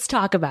 But let's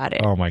talk about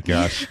it. Oh my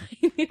gosh.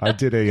 I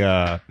did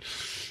a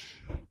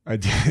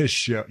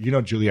show. You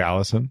know Julia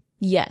Allison?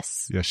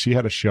 Yes. Yeah. She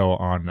had a show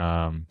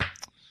on,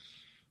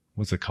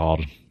 what's it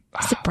called?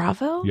 Is it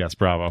Bravo? Yes,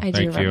 Bravo. I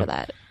do remember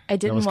that. I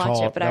didn't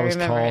watch it, but I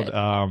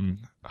remember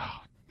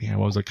it.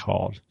 What was it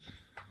called?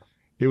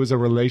 It was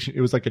it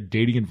was like a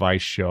dating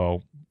advice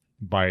show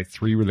by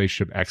 3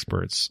 relationship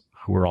experts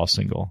who were all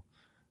single.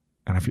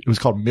 And it was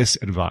called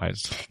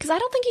Misadvised. Because I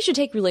don't think you should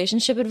take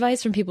relationship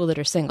advice from people that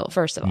are single,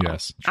 first of all.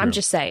 Yes. True. I'm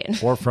just saying.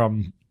 Or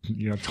from,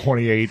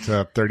 28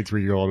 to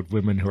 33-year-old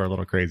women who are a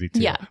little crazy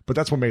too. Yeah. But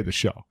that's what made the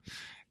show.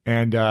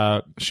 And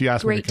she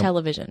asked me to come.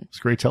 Television. It's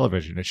great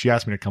television. And she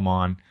asked me to come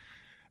on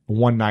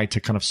one night to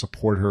kind of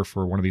support her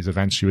for one of these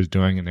events she was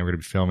doing, and they were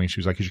going to be filming.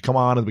 She was like, you should come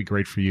on. It'll be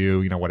great for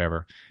you,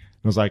 whatever.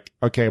 I was like,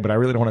 okay, but I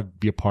really don't want to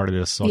be a part of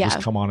this. So I'll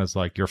just come on as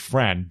like your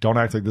friend. Don't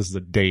act like this is a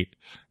date.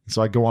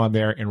 So I go on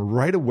there, and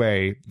right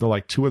away, the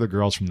like 2 other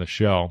girls from the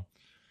show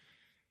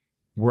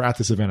were at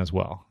this event as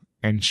well.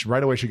 And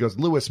right away she goes,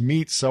 Lewis,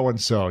 meet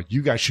so-and-so.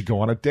 You guys should go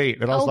on a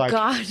date. And I was like,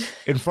 God.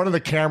 In front of the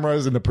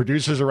cameras, and the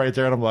producers are right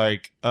there. And I'm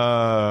like,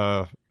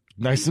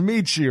 nice to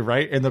meet you,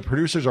 right? And the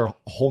producers are a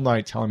whole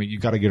night telling me, you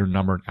got to get her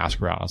number and ask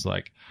her out. I was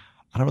like,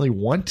 I don't really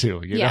want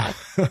to, you know?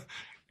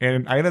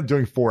 And I ended up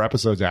doing 4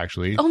 episodes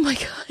actually. Oh my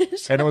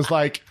gosh. And it was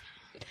like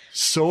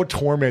so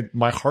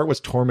my heart was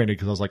tormented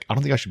because I was like, I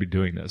don't think I should be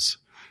doing this.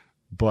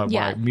 But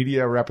my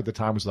media rep at the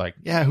time was like,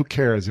 yeah, who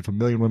cares if 1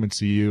 million women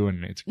see you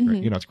and it's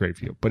great, you know, it's great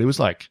for you. But it was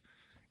like,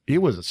 it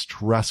was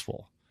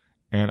stressful.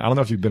 And I don't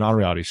know if you've been on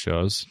reality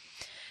shows,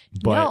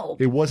 but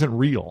it wasn't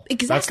real.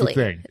 Exactly. That's the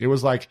thing. It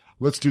was like,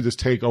 let's do this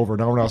take over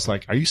and over. And I was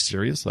like, are you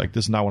serious? Like,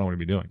 this is not what I want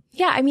to be doing.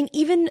 Yeah. I mean,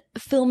 even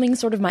filming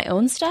sort of my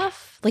own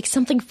stuff, like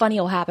something funny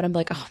will happen. I'm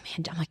like, oh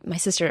man, I'm like, my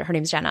sister, her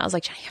name's Jenna. I was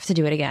like, Jenna, you have to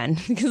do it again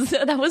because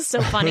that was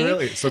so funny.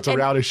 Really? So it's a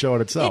reality show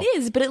in itself. It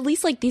is, but at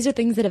least like these are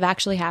things that have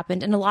actually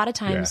happened. And a lot of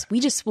times we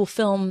just will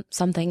film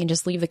something and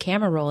just leave the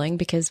camera rolling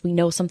because we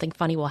know something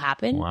funny will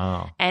happen.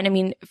 Wow. And I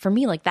mean, for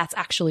me, like that's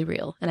actually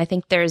real. And I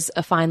think there's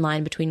a fine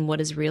line between what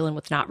is real and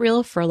what's not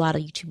real for a lot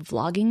of YouTube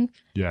vlogging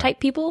type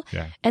people.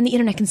 Yeah. And the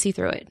internet can see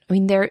through it. I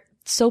mean, they're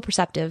so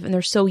perceptive and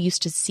they're so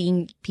used to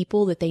seeing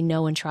people that they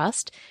know and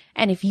trust.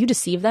 And if you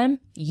deceive them,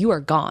 you are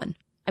gone.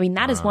 I mean,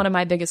 that is one of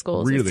my biggest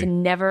goals is to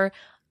never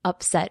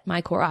upset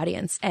my core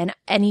audience. And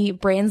any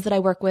brands that I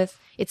work with,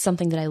 it's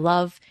something that I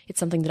love. It's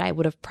something that I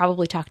would have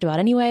probably talked about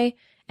anyway.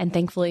 And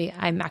thankfully,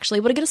 I'm actually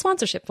able to get a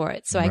sponsorship for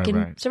it so I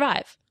can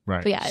survive.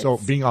 Right. But yeah, so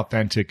being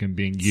authentic and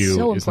being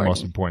you is the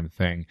most important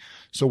thing.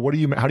 So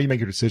how do you make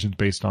your decisions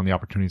based on the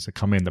opportunities that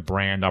come in, the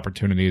brand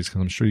opportunities?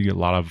 Because I'm sure you get a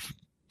lot of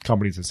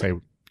companies that say,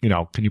 you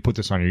know, can you put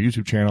this on your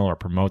YouTube channel or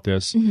promote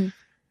this?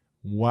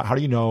 How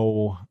do you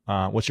know,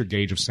 what's your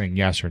gauge of saying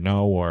yes or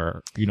no,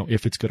 or, you know,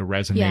 if it's going to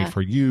resonate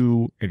for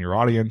you and your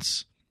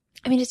audience?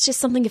 I mean, it's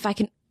just something if I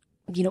can,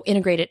 you know,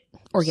 integrate it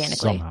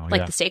organically. Somehow,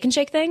 like the Steak and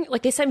Shake thing.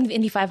 Like they sent me to the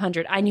Indy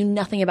 500. I knew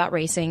nothing about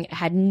racing,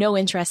 had no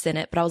interest in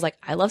it, but I was like,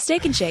 I love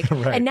Steak and Shake.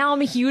 And now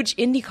I'm a huge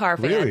IndyCar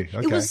fan. Really? Okay.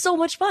 It was so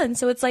much fun.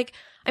 So it's like,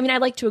 I mean, I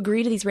like to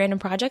agree to these random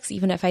projects,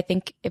 even if I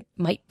think it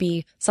might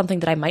be something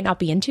that I might not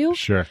be into.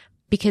 Sure.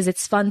 Because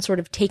it's fun sort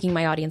of taking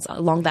my audience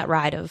along that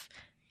ride of,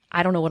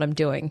 I don't know what I'm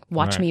doing.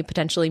 Watch me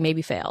potentially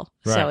maybe fail.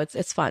 So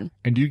it's fun.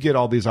 And do you get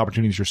all these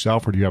opportunities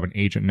yourself, or do you have an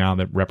agent now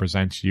that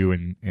represents you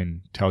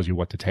and tells you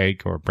what to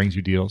take or brings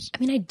you deals? I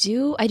mean, I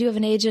do have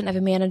an agent, I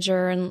have a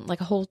manager and like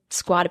a whole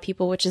squad of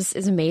people, which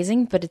is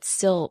amazing, but it's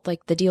still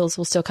like the deals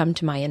will still come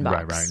to my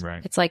inbox.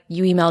 Right. It's like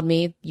you emailed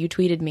me, you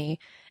tweeted me.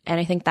 And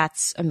I think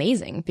that's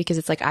amazing because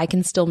it's like I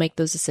can still make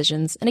those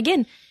decisions. And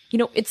again, you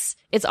know, it's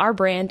our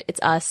brand, it's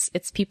us,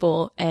 it's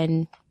people,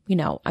 and you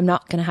know, I'm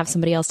not going to have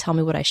somebody else tell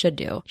me what I should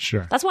do.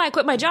 Sure. That's why I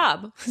quit my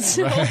job.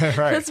 So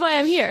that's why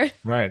I'm here.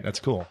 Right. That's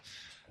cool.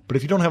 But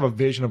if you don't have a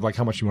vision of like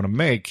how much you want to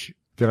make,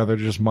 then are there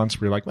just months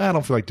where you're like, well, I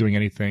don't feel like doing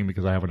anything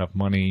because I have enough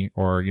money?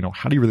 Or, you know,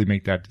 how do you really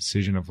make that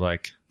decision of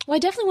like, well, I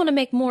definitely want to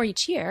make more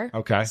each year.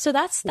 Okay. So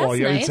that's well,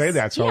 you nice. didn't say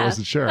that, so I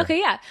wasn't sure. Okay.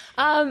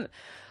 Yeah.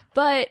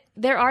 But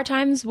there are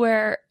times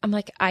where I'm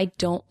like, I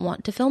don't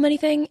want to film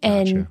anything.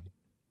 And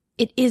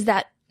it is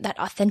that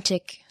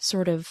authentic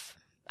sort of,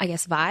 I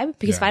guess, vibe.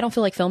 Because if I don't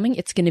feel like filming,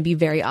 it's going to be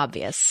very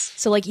obvious.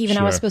 So like even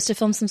I was supposed to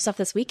film some stuff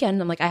this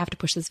weekend. I'm like, I have to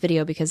push this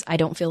video because I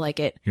don't feel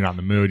like it. You're not in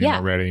the mood. You're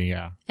not ready.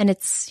 Yeah. And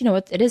it's, you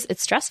know,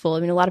 it's stressful. I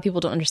mean, a lot of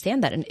people don't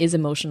understand that and it is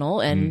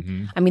emotional.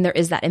 And I mean, there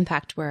is that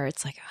impact where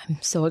it's like, I'm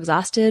so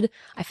exhausted.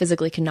 I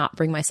physically cannot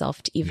bring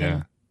myself to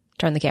even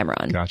turn the camera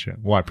on. Gotcha.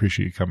 Well, I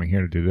appreciate you coming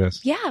here to do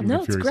this. Yeah,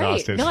 no, it's great.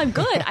 Exhausted. No, I'm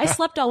good. I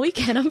slept all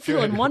weekend. I'm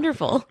feeling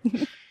wonderful.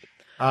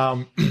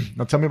 Now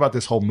tell me about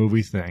this whole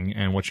movie thing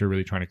and what you're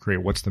really trying to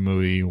create. What's the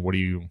movie? What do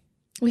you...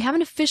 We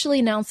haven't officially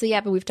announced it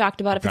yet, but we've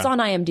talked about it. If it's on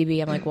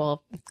IMDb, I'm like,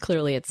 well,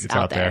 clearly it's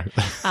out there.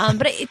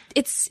 But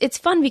it's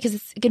fun because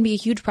it's going to be a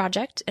huge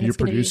project. And you're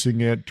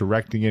producing it,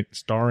 directing it,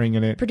 starring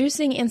in it.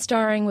 Producing and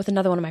starring with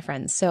another one of my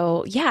friends.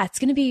 So yeah, it's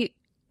going to be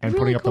And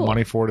really putting up the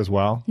money for it as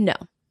well? No.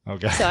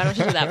 Okay. So I don't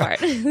have to do that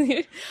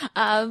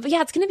part. But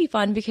yeah, it's going to be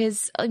fun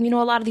because, you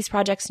know, a lot of these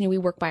projects, you know, we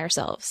work by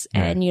ourselves.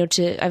 And, you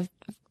know, I've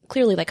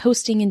clearly like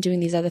hosting and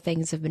doing these other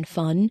things have been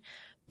fun.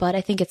 But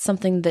I think it's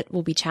something that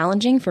will be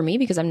challenging for me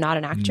because I'm not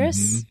an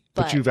actress.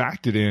 But you've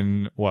acted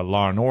in what,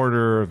 Law and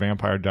Order,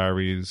 Vampire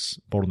Diaries,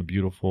 Bold and the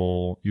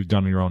Beautiful. You've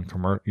done your own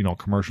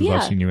commercials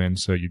I've seen you in,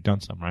 so you've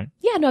done some, right?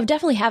 Yeah, no, I've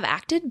definitely have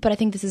acted, but I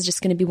think this is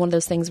just going to be one of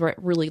those things where it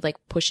really like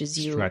pushes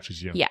you.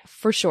 Stretches you. Yeah,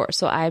 for sure.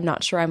 So I'm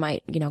not sure I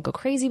might, you know, go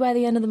crazy by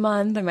the end of the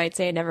month. I might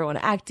say I never want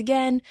to act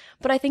again,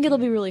 but I think it'll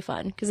be really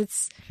fun because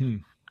it's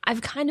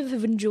I've kind of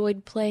have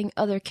enjoyed playing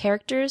other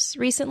characters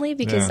recently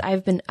because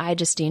I've been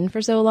iJustine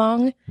for so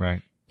long.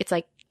 Right. It's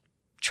like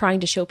trying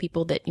to show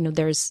people that, you know,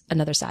 there's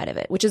another side of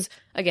it, which is,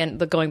 again,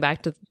 going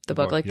back to the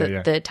book, like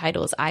the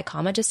title is I,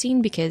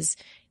 Justine, because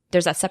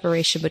there's that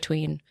separation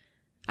between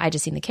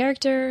iJustine the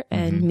character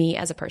and me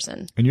as a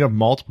person. And you have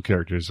multiple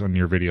characters on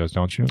your videos,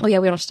 don't you? Oh yeah,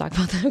 we don't have to talk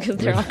about them because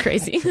they're all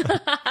crazy.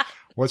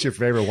 What's your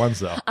favorite ones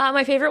though?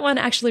 My favorite one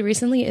actually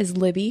recently is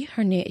Libby.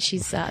 Her name,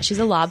 she's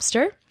a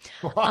lobster.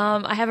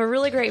 I have a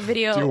really great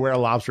video. Do you wear a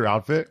lobster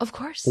outfit? Of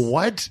course.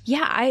 What?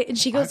 Yeah, and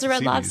she goes to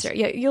Red Lobster. These.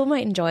 Yeah, you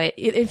might enjoy it.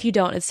 If you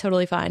don't, it's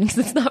totally fine because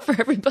it's not for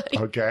everybody.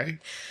 Okay.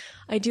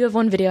 I do have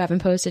one video I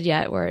haven't posted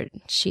yet where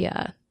she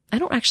I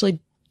don't actually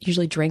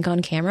usually drink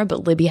on camera,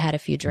 but Libby had a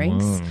few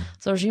drinks.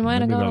 So she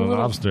might have got a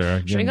little,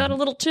 she got a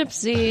little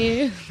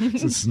tipsy.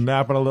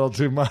 Snapping a little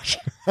too much.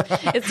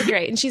 It's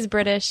great. And she's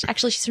British.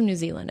 Actually, she's from New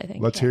Zealand, I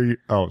think. Let's hear you.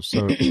 Oh,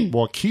 so,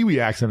 well,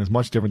 Kiwi accent is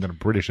much different than a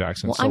British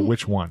accent. Well, so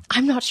which one?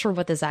 I'm not sure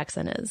what this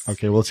accent is.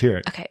 Okay, well, let's hear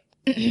it.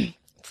 Okay.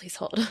 Please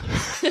hold.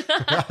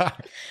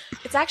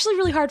 It's actually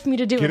really hard for me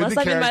to do unless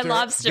I'm in my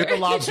lobster. Get the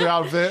lobster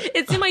outfit.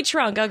 It's in my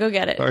trunk. I'll go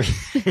get it.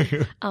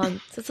 Okay. So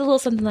it's a little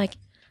something like,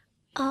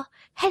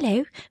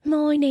 hello,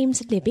 my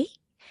name's Libby,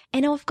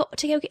 and I've got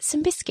to go get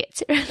some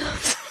biscuits.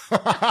 It's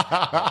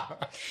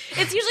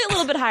usually a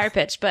little bit higher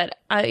pitched, but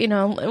you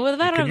know, if I don't have the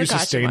costume on. Can you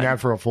sustain that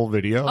for a full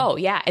video? Oh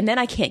yeah, and then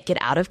I can't get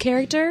out of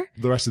character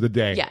the rest of the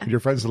day. Yeah, your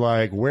friends are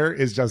like, "Where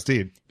is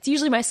Justine?" It's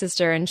usually my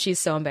sister, and she's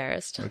so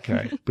embarrassed.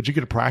 Okay, but you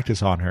get to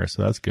practice on her,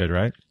 so that's good,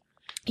 right?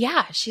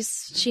 Yeah,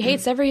 she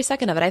hates every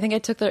second of it. I think I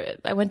took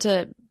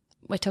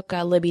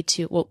Libby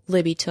to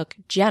Libby took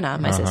Jenna,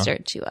 my sister,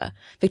 to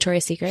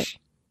Victoria's Secret.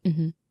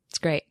 Mm-hmm. It's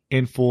great.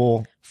 In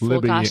full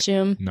Libby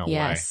costume. No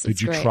yes, way.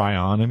 Did you try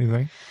on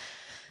anything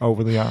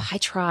over the I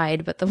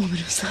tried, but the woman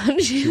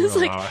she was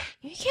like,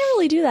 "You can't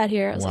really do that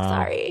here." I was like,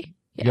 "Sorry."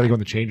 Yeah. You got to go in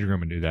the changing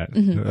room and do that.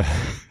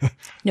 Mm-hmm.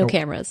 No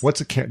cameras. What's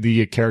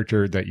the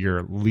character that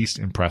you're least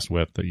impressed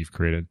with that you've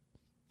created,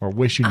 or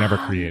wish you never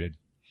created?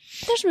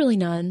 There's really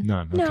none.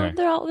 None. Okay.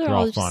 No, they're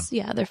all fun. Just,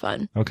 yeah, they're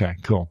fun. Okay,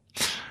 cool.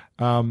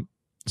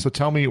 So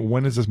tell me,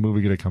 when is this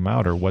movie going to come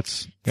out, or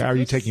are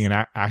you taking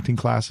acting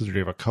classes, or do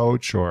you have a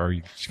coach, or are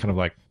you just kind of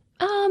like?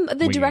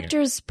 The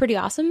director's pretty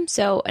awesome.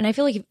 So, and I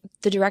feel like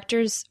the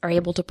directors are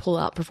able to pull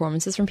out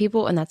performances from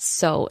people, and that's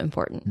so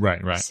important.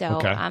 Right. So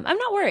okay. I'm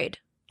not worried.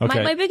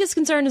 Okay. My biggest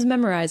concern is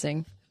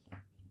memorizing.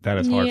 That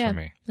is hard for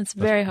me. It's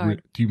very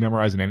hard. Do you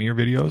memorize in any of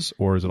your videos,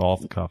 or is it all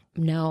off the cuff?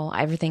 No,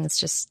 everything's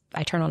just,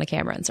 I turn on a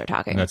camera and start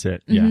talking. That's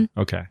it. Mm-hmm.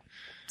 Yeah. Okay.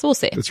 So we'll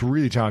see. It's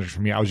really challenging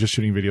for me. I was just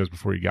shooting videos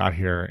before you got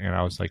here, and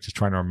I was like just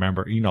trying to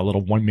remember,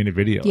 little 1-minute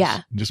videos.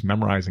 Yeah. And just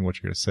memorizing what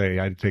you're going to say.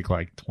 I had to take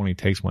like 20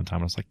 takes one time.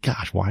 I was like,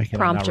 gosh, why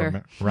can't I not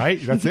remember?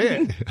 Right? That's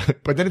it.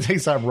 But then it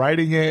takes time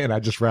writing it, and I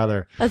just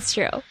rather. That's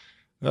true.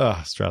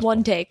 Stressful.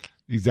 One take.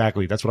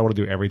 Exactly. That's what I want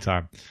to do every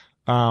time.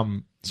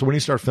 So when do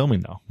you start filming,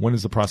 though? When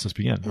does the process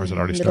begin? Or is it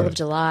already started? Middle of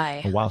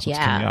July. Oh, wow. So it's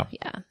coming up.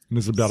 Yeah. And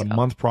this is about a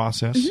month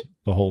process,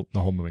 the whole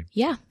movie.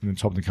 Yeah. And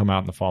it's hoping to come out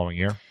in the following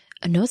year.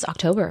 No, it's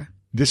October.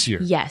 This year.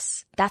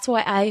 Yes. That's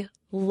why I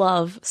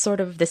love sort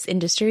of this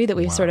industry that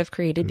we've sort of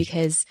created,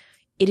 because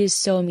it is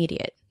so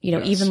immediate.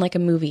 Even like a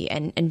movie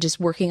and just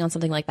working on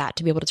something like that,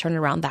 to be able to turn it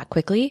around that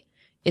quickly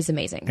is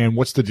amazing. And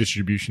what's the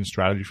distribution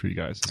strategy for you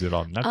guys? Is it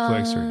on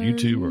Netflix or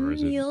YouTube, or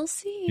is it? You'll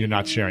see. You're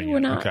not sharing yet. We're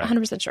not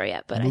 100% sure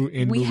yet, but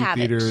we have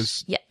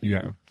theaters, it.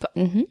 Yeah.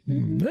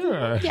 Mm-hmm.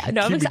 Yeah.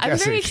 No, I'm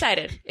very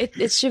excited.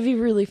 It should be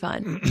really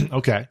fun.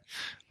 Okay.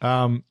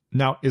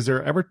 Now, is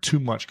there ever too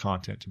much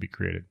content to be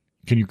created?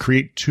 Can you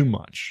create too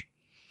much?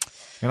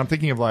 And I'm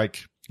thinking of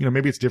like,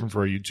 maybe it's different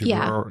for a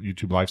YouTuber or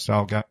YouTube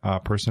lifestyle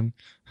person,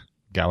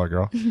 gal or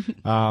girl.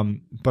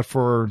 But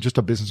for just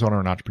a business owner,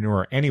 an entrepreneur,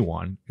 or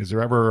anyone, is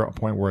there ever a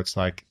point where it's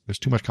like, there's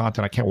too much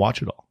content, I can't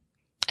watch it all?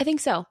 I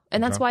think so.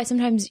 And that's why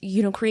sometimes,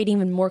 creating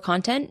even more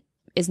content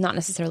is not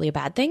necessarily a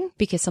bad thing,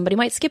 because somebody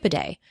might skip a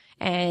day.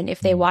 And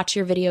if they watch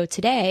your video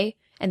today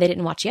and they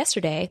didn't watch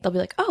yesterday, they'll be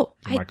like, oh,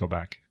 I might go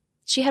back.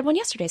 She had one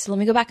yesterday, so let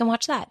me go back and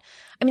watch that.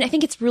 I mean, I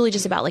think it's really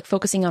just about like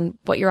focusing on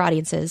what your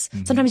audience is.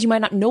 Mm-hmm. Sometimes you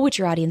might not know what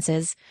your audience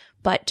is,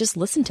 but just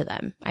listen to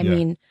them. I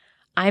mean,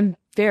 I'm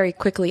very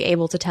quickly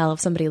able to tell if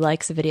somebody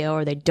likes a video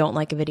or they don't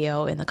like a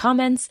video in the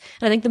comments.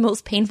 And I think the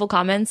most painful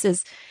comments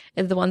is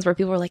the ones where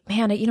people are like,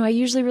 man, I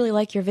usually really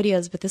like your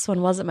videos, but this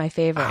one wasn't my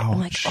favorite. Ouch. I'm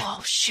like,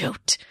 oh,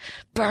 shoot,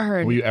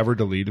 burn. Will you ever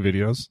delete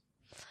videos?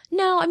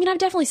 No, I mean, I've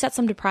definitely set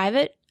some to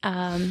private,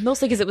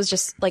 mostly because it was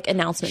just like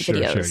announcement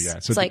videos. Sure, yeah.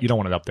 So you don't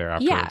want it up there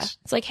afterwards.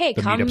 Yeah. It's like, hey,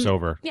 the come. meetup's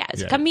over. Yeah,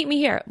 come meet me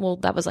here. Well,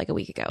 that was like a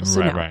week ago.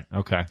 So right.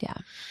 Okay. Yeah.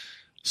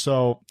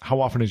 So how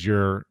often is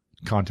your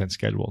content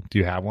scheduled? Do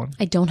you have one?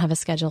 I don't have a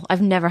schedule.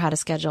 I've never had a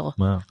schedule.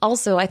 Wow.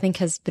 Also, I think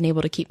has been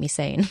able to keep me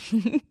sane.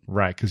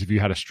 Right. Because if you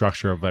had a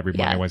structure of every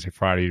Monday, Wednesday,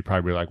 Friday, you'd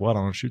probably be like, well, I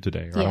don't want to shoot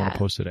today, or I don't want to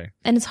post today.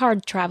 And it's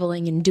hard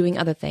traveling and doing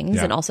other things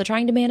and also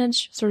trying to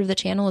manage sort of the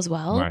channel as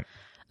well. Right.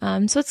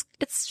 So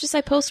it's just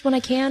I post when I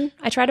can.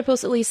 I try to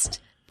post at least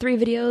 3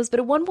 videos, but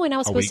at one point I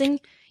was posting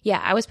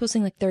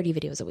like 30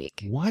 videos a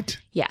week. What?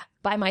 Yeah,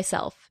 by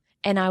myself.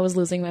 And I was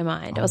losing my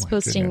mind. I was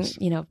posting,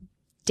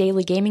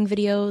 daily gaming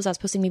videos. I was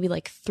posting maybe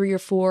like 3 or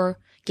 4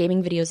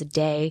 gaming videos a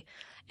day,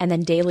 and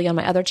then daily on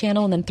my other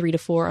channel, and then 3 to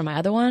 4 on my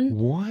other one.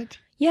 What?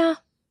 Yeah.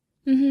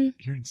 Mm-hmm.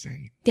 You're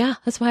insane. Yeah,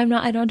 that's why I'm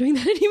not doing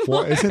that anymore.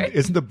 Well,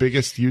 isn't the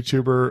biggest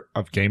YouTuber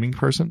of gaming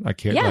person? I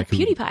can't. Yeah,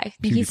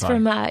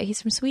 PewDiePie.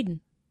 He's from Sweden.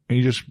 And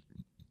he just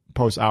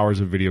posts hours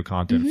of video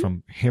content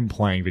from him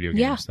playing video games.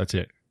 Yeah. That's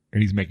it.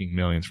 And he's making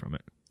millions from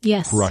it.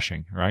 Yes.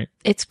 Crushing, right?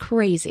 It's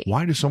crazy.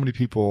 Why do so many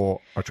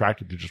people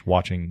attracted to just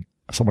watching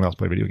someone else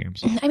play video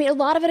games? I mean, a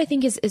lot of it I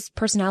think is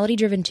personality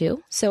driven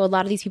too. So a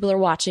lot of these people are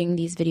watching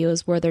these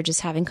videos where they're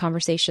just having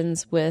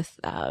conversations with,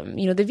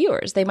 the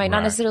viewers. They might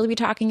not necessarily be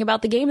talking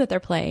about the game that they're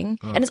playing.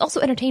 And it's also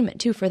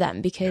entertainment too for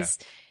them because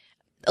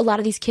a lot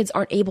of these kids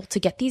aren't able to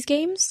get these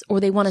games,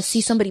 or they want to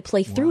see somebody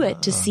play through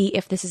it to see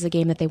if this is a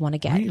game that they want to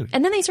get. Really?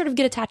 And then they sort of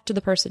get attached to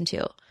the person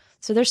too.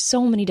 So there's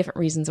so many different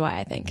reasons why,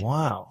 I think.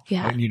 Wow.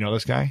 Yeah. And you know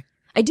this guy?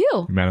 I do.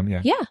 You met him?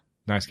 Yeah. Yeah.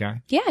 Nice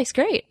guy? Yeah, he's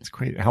great. It's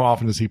great. How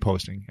often is he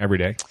posting? Every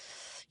day?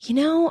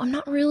 I'm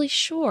not really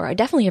sure.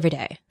 Definitely every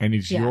day. And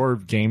is your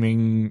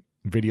gaming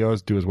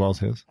videos do as well as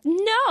his?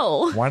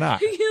 No. Why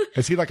not?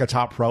 Is he like a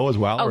top pro as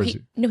well? Or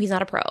No, he's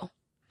not a pro.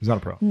 He's not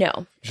a pro?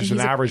 No. He's just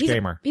an average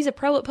gamer. He's a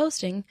pro at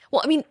posting.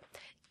 Well, I mean,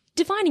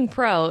 defining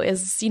pro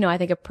is, I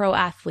think a pro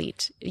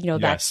athlete,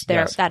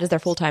 that is their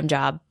full-time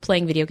job,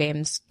 playing video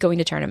games, going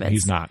to tournaments.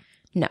 He's not.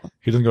 No.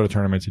 He doesn't go to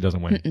tournaments. He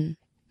doesn't win. Mm-mm.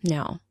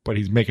 No. But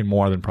he's making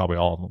more than probably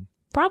all of them.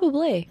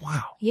 Probably.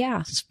 Wow.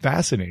 Yeah. It's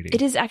fascinating.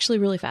 It is actually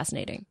really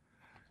fascinating.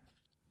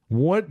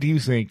 What do you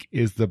think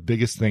is the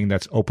biggest thing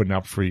that's opened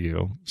up for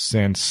you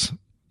since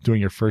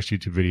doing your first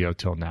YouTube video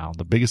till now?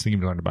 The biggest thing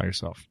you've learned about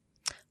yourself?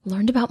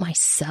 Learned about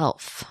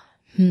myself.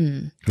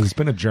 Because it's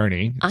been a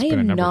journey. It's been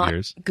a number of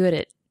years. Good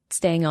at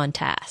staying on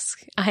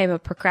task. I am a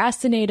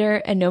procrastinator,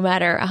 and no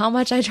matter how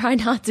much I try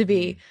not to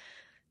be,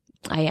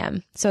 I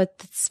am. So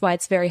that's why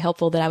it's very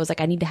helpful that I was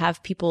like, I need to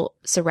have people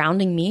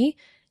surrounding me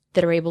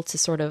that are able to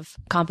sort of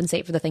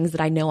compensate for the things that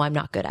I know I'm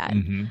not good at.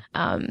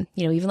 Mm-hmm.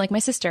 Even like my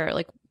sister,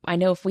 like I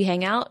know if we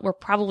hang out, we're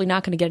probably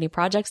not going to get any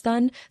projects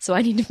done. So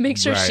I need to make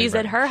sure she's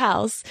at her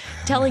house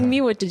telling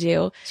me what to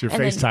do. So you're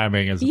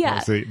FaceTiming as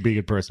opposed to being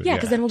in person. Yeah,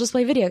 because then we'll just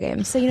play video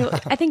games. So,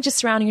 I think just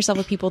surrounding yourself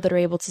with people that are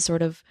able to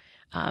sort of,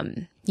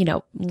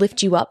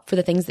 lift you up for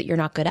the things that you're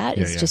not good at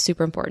is just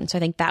super important. So I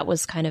think that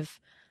was kind of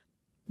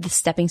the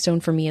stepping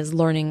stone for me, is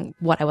learning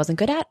what I wasn't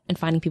good at and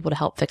finding people to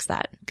help fix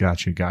that.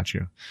 Got you.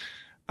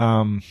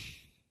 I'm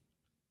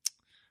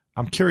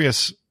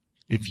curious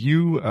if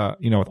you,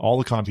 with all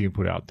the content you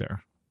put out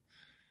there,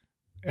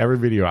 every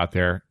video out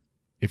there,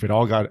 if it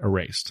all got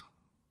erased,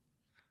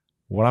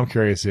 what I'm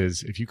curious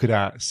is if you could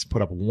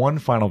put up one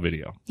final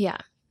video. Yeah.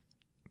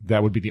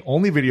 That would be the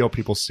only video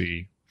people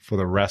see for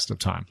the rest of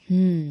time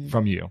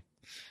from you.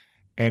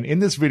 And in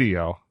this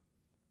video,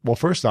 well,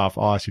 first off,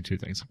 I'll ask you two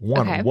things.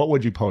 One, what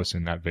would you post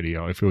in that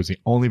video if it was the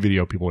only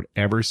video people would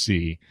ever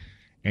see?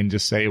 And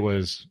just say it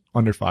was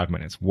under 5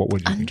 minutes. What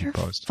would you think you'd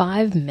post?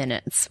 5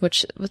 minutes,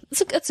 which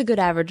that's a good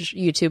average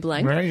YouTube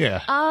length. Right,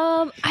 yeah.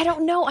 I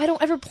don't know. I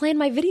don't ever plan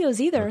my videos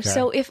either. Okay.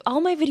 So if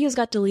all my videos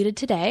got deleted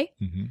today,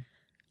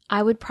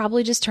 I would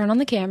probably just turn on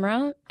the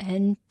camera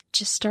and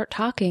just start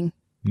talking.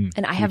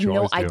 And I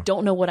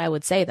don't know what I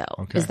would say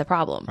though, is the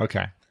problem.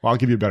 Okay. Well, I'll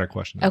give you a better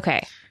question.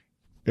 Okay.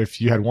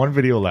 If you had one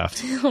video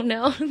left. Oh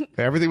no.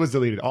 Everything was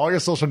deleted. All your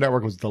social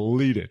network was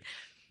deleted.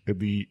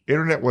 The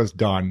internet was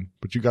done,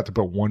 but you got to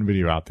put one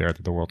video out there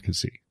that the world could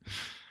see.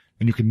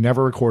 And you could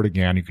never record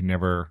again. You could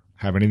never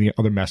have any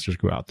other messages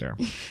go out there.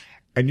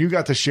 And you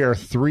got to share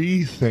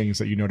 3 things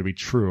that you know to be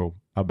true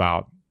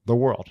about the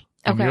world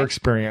and your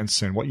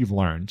experience and what you've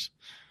learned.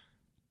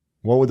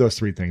 What would those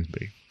 3 things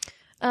be?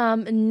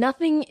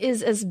 Nothing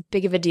is as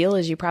big of a deal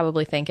as you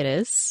probably think it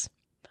is.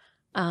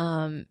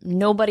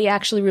 Nobody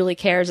actually really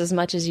cares as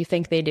much as you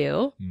think they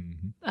do.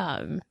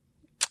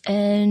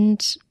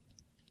 And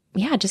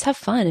yeah, just have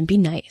fun and be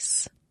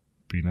nice.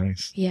 Be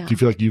nice. Yeah. Do you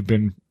feel like you've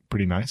been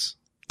pretty nice?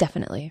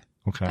 Definitely.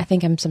 Okay. I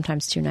think I'm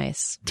sometimes too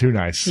nice. Too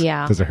nice?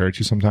 Yeah. Does it hurt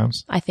you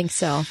sometimes? I think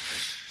so.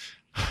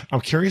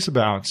 I'm curious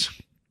about,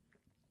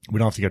 we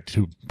don't have to get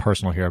too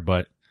personal here,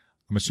 but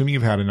I'm assuming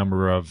you've had a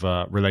number of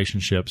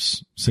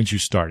relationships since you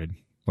started.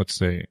 Let's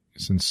say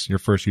since your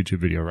first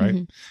YouTube video,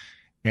 right?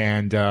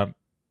 And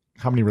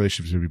how many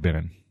relationships have you been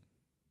in?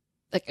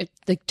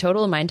 Like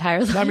total in my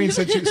entire life? I mean,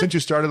 since you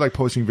started like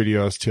posting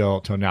videos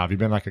till now, have you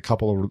been like a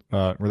couple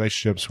of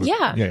relationships with?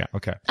 Yeah.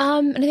 Okay.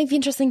 And I think the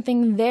interesting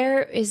thing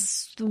there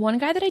is the one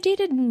guy that I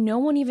dated, no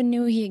one even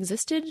knew he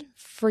existed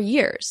for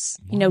years.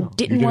 Wow.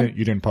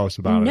 You didn't post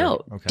about it.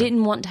 No,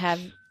 didn't want to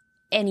have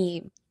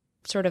any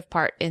sort of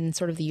part in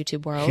sort of the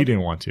YouTube world. He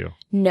didn't want to.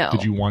 No.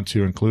 Did you want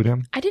to include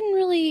him? I didn't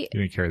really. You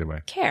didn't care the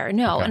way.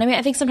 No. Okay. And I mean,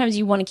 I think sometimes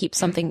you want to keep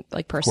something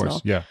like personal.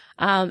 Of course, yeah.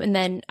 And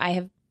then I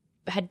have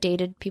had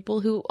dated people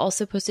who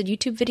also posted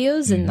YouTube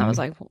videos, and I was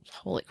like,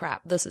 holy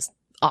crap, this is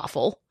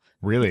awful.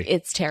 Really?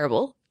 It's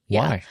terrible.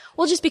 Why? Yeah.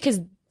 Well, just because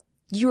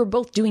you were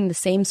both doing the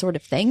same sort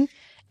of thing,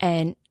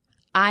 and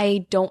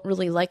I don't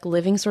really like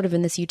living sort of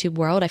in this YouTube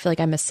world. I feel like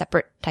I'm a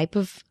separate type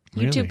of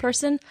YouTube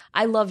person.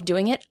 I love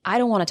doing it. I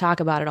don't want to talk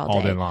about it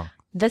all day long.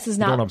 This is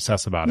not. Don't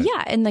obsess about it.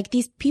 Yeah, and like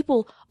these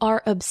people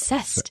are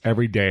obsessed. So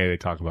every day they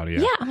talk about it.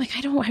 Yeah, I'm like,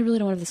 I really don't want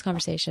to have this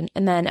conversation.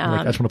 And then,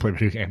 I just want to play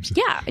video games.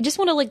 Yeah, I just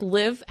want to like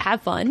live,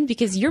 have fun,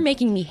 because you're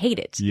making me hate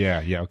it.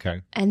 Yeah,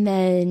 okay. And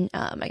then,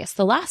 I guess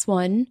the last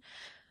one,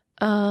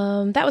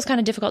 that was kind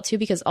of difficult too,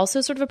 because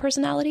also sort of a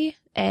personality,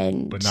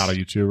 but not a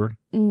YouTuber.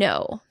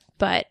 No,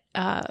 but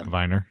a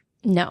Viner.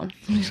 No,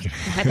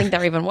 I think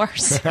they're even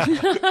worse.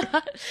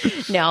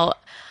 No.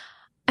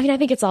 I mean, I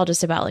think it's all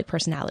just about like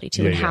personality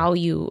too, and how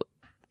you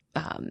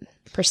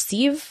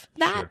perceive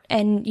that. Sure.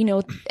 And, you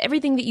know,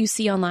 everything that you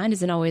see online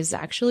isn't always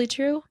actually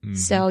true. Mm-hmm.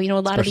 So, you know, a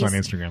lot especially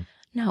of these on Instagram.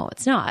 No,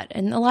 it's not.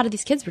 And a lot of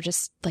these kids were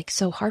just like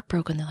so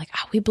heartbroken. They're like,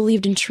 oh, we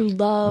believed in true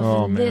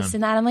love and this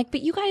and that. I'm like,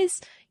 but you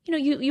guys, you know,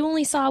 you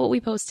only saw what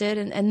we posted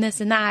and this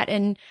and that.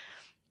 And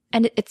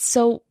it's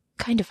so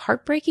kind of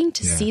heartbreaking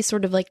to see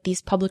sort of like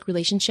these public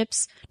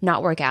relationships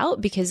not work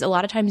out, because a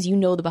lot of times, you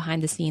know, the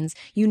behind the scenes,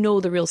 you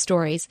know, the real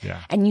stories,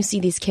 and you see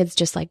these kids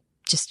just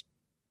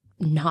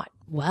not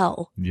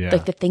well.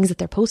 Like the things that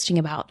they're posting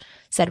about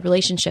said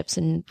relationships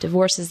and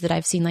divorces that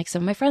I've seen like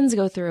some of my friends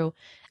go through,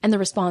 and the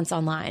response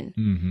online.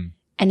 Mm-hmm.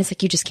 And it's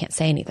like, you just can't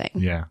say anything.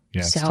 Yeah.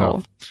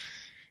 So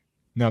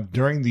now,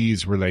 during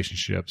these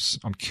relationships,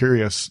 I'm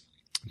curious,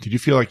 did you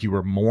feel like you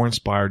were more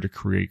inspired to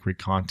create great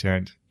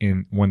content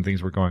when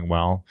things were going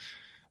well?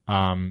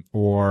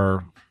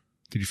 Or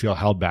did you feel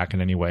held back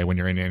in any way when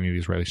you're in any of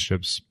these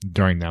relationships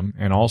during them?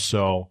 And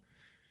also,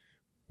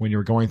 when you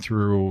were going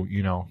through,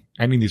 you know,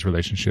 ending these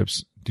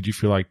relationships, did you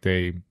feel like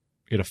it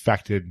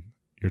affected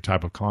your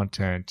type of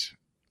content?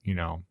 You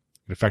know,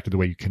 it affected the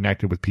way you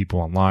connected with people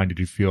online? Did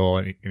you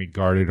feel any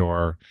guarded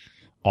or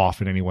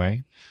off in any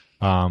way?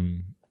 I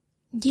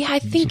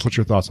think. What's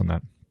your thoughts on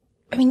that?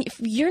 I mean, if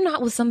you're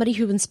not with somebody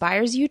who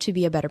inspires you to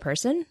be a better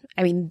person,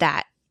 I mean,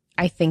 that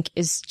I think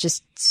is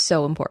just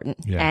so important.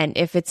 Yeah. And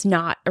if it's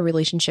not a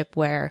relationship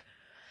where,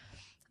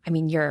 I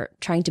mean, you're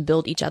trying to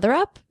build each other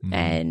up,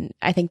 and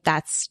I think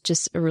that's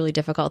just a really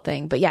difficult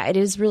thing. But yeah, it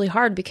is really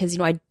hard because, you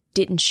know, I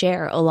didn't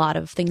share a lot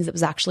of things that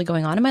was actually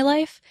going on in my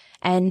life.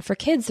 And for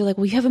kids, they're like,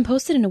 well, you haven't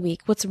posted in a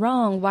week. What's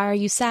wrong? Why are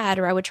you sad?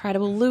 Or I would try to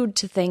allude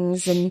to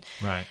things. And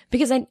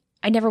because I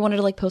never wanted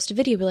to like post a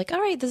video, be like,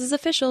 all right, this is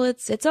official.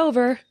 It's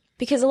over.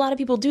 Because a lot of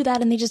people do that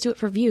and they just do it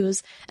for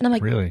views. And I'm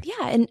like, really?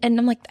 Yeah. And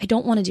I'm like, I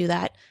don't want to do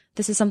that.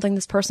 This is something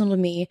that's personal to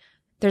me.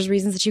 There's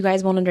reasons that you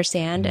guys won't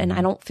understand. And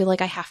I don't feel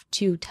like I have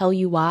to tell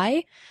you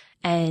why.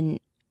 And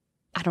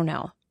I don't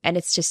know. And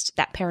it's just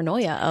that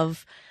paranoia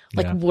of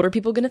like, what are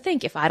people going to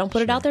think? If I don't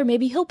put it out there,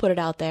 maybe he'll put it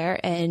out there.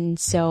 And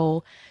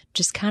so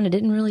just kind of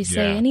didn't really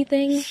say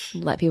anything,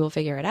 let people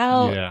figure it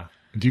out. Yeah.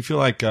 Do you feel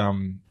like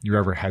you're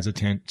ever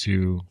hesitant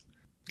to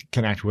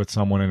connect with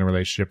someone in a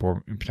relationship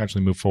or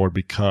potentially move forward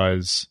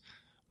because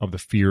of the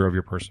fear of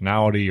your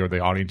personality or the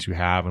audience you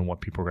have and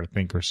what people are going to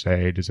think or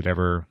say? Does it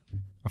ever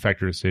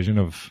affect your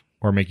decision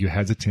or make you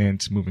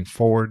hesitant moving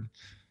forward?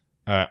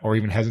 Or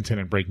even hesitant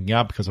in breaking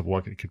up because of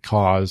what it could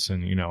cause,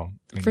 and you know,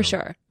 for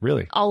sure,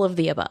 really, all of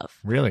the above,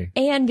 really,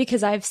 and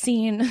because I've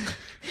seen,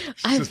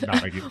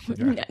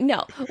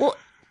 no, well,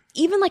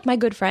 even like my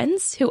good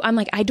friends who I'm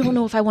like, I don't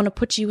know if I want to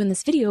put you in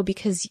this video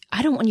because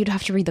I don't want you to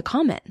have to read the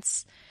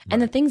comments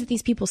and the things that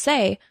these people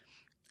say.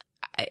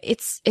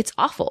 It's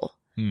awful.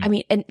 I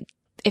mean, and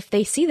if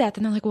they see that,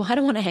 then they're like, well, I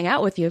don't want to hang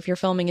out with you if you're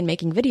filming and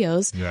making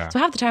videos. Yeah. So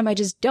half the time I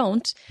just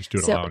don't. Just do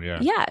it alone,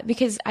 Yeah,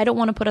 because I don't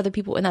want to put other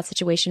people in that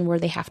situation where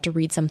they have to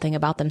read something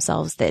about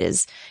themselves that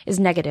is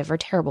negative or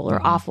terrible or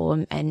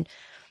awful. And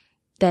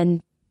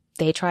then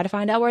they try to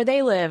find out where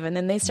they live. And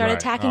then they start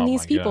attacking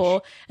these people.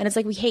 Gosh. And it's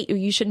like, we hate you.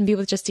 You shouldn't be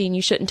with Justine.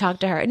 You shouldn't talk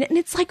to her. And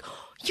it's like,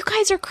 you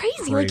guys are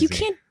crazy. Like, you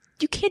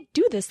can't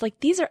do this. Like,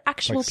 these are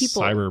actual like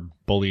people. Cyber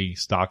bully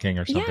stalking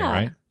or something,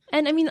 right?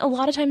 And I mean, a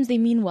lot of times they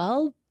mean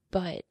well,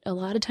 but a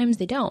lot of times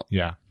they don't.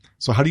 Yeah.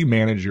 So how do you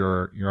manage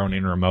your own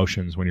inner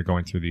emotions when you're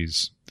going through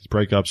these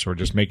breakups or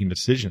just making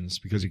decisions?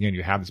 Because again,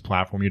 you have this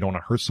platform. You don't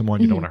want to hurt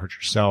someone. You don't want to hurt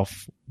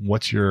yourself.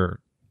 What's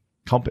your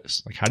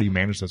compass? Like, how do you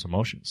manage those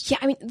emotions? Yeah.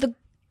 I mean, the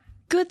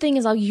good thing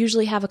is I'll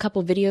usually have a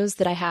couple videos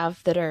that I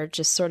have that are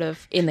just sort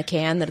of in the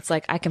can, that it's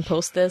like, I can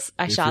post this.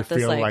 I shot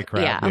this. Like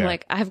crap, I'm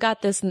like, I've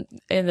got this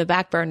in the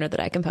back burner that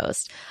I can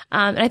post.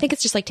 And I think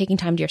it's just like taking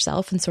time to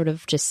yourself and sort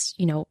of just,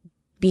 you know,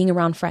 being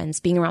around friends,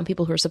 being around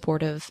people who are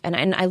supportive. And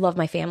I love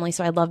my family.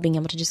 So I love being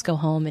able to just go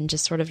home and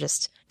just sort of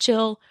just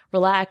chill,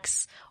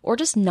 relax, or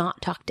just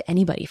not talk to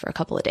anybody for a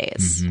couple of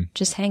days.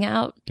 Just hang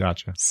out.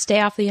 Gotcha. Stay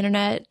off the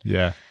internet.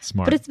 Yeah.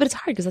 Smart. But it's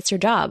hard because that's your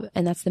job.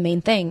 And that's the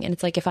main thing. And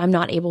it's like, if I'm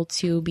not able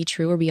to be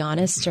true or be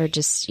honest or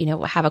just, you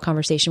know, have a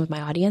conversation with my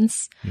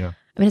audience. Yeah.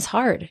 I mean, it's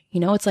hard, you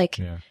know, it's like,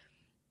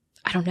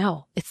 I don't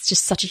know. It's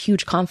just such a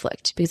huge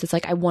conflict because it's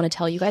like, I want to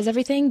tell you guys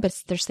everything,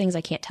 but there's things I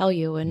can't tell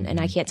you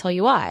and I can't tell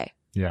you why.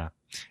 Yeah.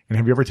 And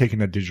have you ever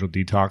taken a digital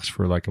detox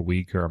for like a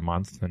week or a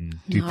month? And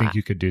do you think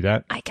you could do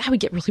that? I would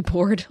get really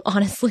bored,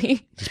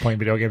 honestly. Just playing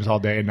video games all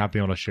day and not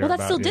being able to share. Well,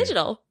 that's still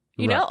digital.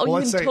 You know? Oh,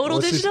 well, you mean total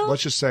digital?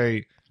 Let's just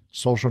say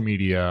social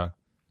media,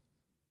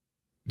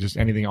 just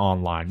anything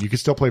online. You could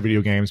still play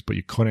video games, but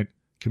you couldn't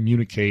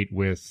communicate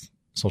with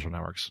social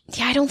networks.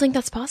 Yeah, I don't think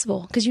that's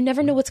possible because you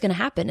never know what's going to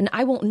happen. And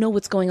I won't know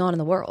what's going on in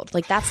the world.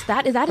 Like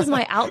that is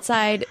my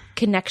outside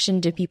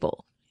connection to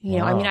people. You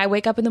know, I mean, I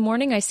wake up in the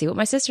morning, I see what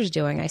my sister's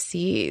doing. I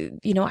see,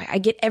 you know, I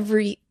get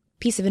every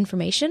piece of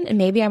information and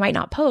maybe I might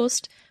not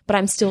post, but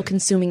I'm still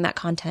consuming that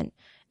content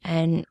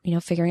and, you know,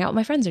 figuring out what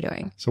my friends are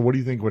doing. So what do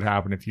you think would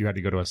happen if you had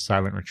to go to a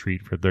silent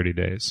retreat for 30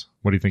 days?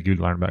 What do you think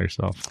you'd learn about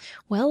yourself?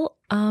 Well,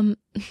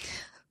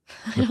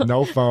 with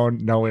no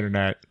phone, no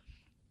internet,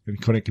 and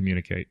couldn't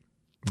communicate.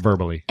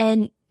 verbally.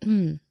 And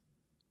And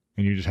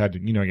you just had to,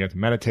 you know, you had to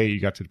meditate. You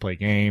got to play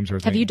games. Or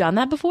have you done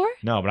that before?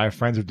 No, but I have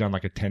friends who've done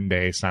like a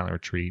 10-day silent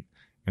retreat,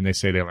 and they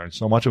say they learned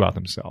so much about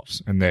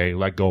themselves, and they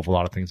let go of a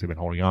lot of things they've been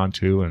holding on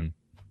to, and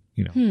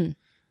you know.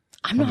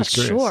 I'm not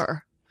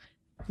sure.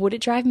 Would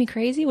it drive me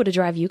crazy? Would it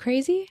drive you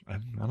crazy?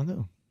 I don't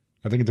know.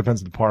 I think it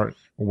depends on the part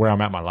where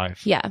I'm at in my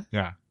life. Yeah.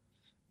 Yeah.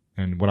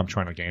 And what I'm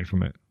trying to gain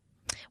from it.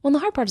 Well, and the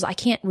hard part is I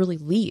can't really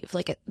leave.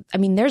 Like, I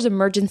mean, there's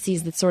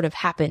emergencies that sort of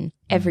happen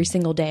every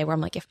single day where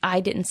I'm like, if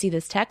I didn't see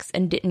this text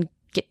and didn't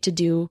get to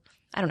do,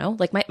 I don't know,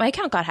 like my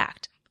account got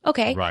hacked.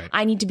 Okay. Right.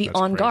 I need to be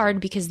on guard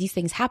because these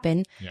things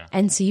happen. Yeah.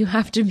 And so you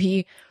have to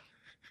be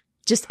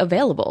just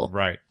available.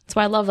 Right. That's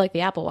why I love like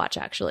the Apple Watch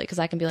actually, because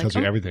I can be like, tells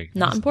you everything.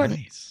 Not That's important.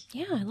 Nice.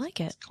 Yeah, I like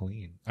it. It's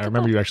clean. I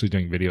remember you actually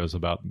doing videos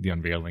about the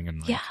unveiling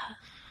and like, Yeah.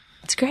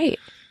 It's great.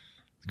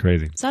 It's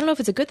crazy. So I don't know if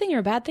it's a good thing or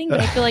a bad thing, but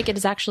I feel like it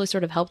has actually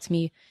sort of helped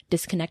me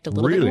disconnect a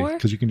little bit more.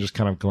 Because you can just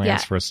kind of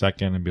glance for a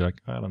second and be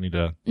like, I don't need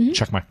to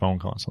check my phone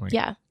constantly.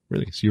 Yeah.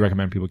 Really? So you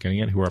recommend people getting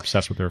it who are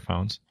obsessed with their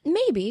phones?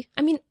 Maybe.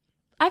 I mean,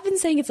 I've been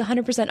saying it's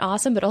 100%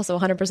 awesome, but also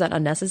 100%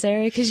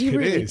 unnecessary because you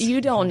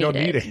don't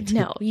need it.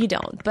 No, you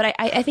don't. But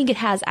I think it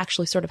has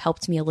actually sort of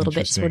helped me a little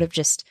bit, sort of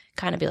just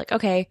kind of be like,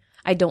 okay,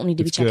 I don't need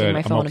to be checking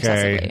my phone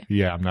obsessively.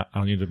 Yeah, I'm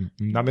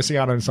not missing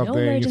out on something.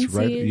 No emergencies. It's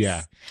right.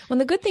 Yeah. Well,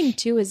 the good thing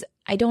too is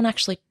I don't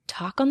actually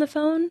talk on the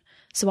phone,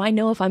 so I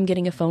know if I'm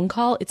getting a phone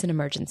call, it's an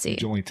emergency.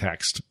 You only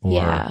text. Or,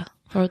 yeah.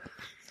 Or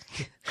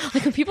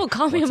like when people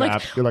call me, I'm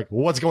like, you're like,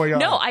 what's going on?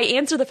 No, I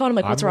answer the phone. I'm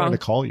like, what's wrong? I'm going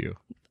to call you.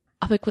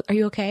 I'm like, are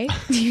you okay?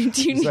 Do you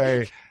need...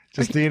 Say,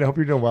 Justine, I hope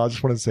you're doing well. I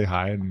just wanted to say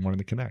hi and wanted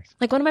to connect.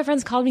 Like one of my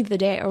friends called me the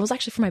day, or it was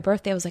actually for my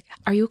birthday. I was like,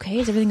 are you okay?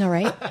 Is everything all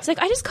right? It's like,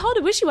 I just called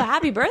to wish you a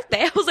happy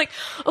birthday. I was like,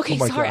 okay,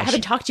 sorry. Gosh. I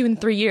haven't talked to you in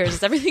 3 years.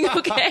 Is everything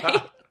okay?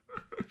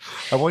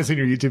 I've only seen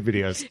your YouTube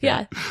videos.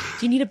 Yeah.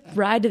 Do you need a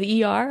ride to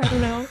the ER? I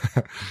don't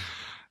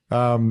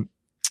know.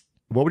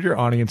 What would your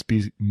audience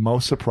be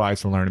most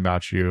surprised to learn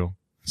about you?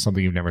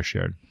 Something you've never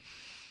shared?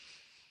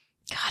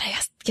 God, I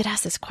get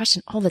asked this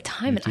question all the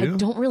time, and I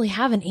don't really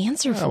have an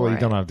answer for it. Well, you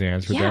don't have the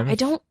answer. Yeah, I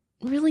don't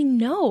really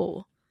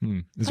know.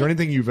 Is there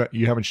anything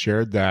you haven't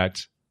shared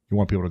that you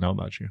want people to know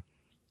about you?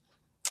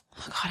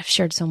 Oh God, I've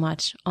shared so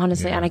much,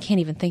 honestly, and I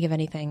can't even think of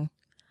anything.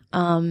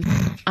 I'm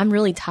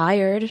really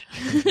tired.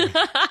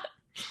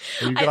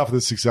 Well, you got off of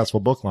this successful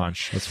book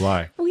launch. That's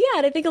why. Well, yeah,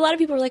 and I think a lot of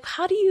people are like,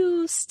 how do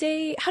you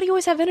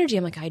always have energy?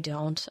 I'm like, I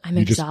don't. I'm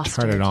exhausted. Just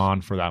turn it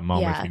on for that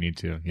moment if you need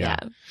to. Yeah.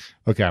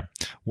 Okay.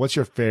 What's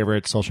your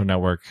favorite social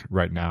network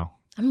right now?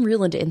 I'm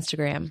real into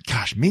Instagram.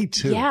 Gosh, me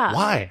too. Yeah.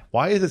 Why?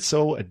 Why is it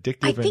so addictive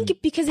I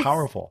think because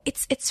powerful?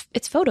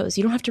 It's photos.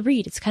 You don't have to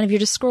read. It's kind of, you're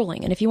just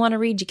scrolling. And if you want to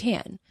read, you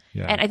can.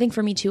 Yeah. And I think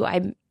for me too,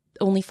 I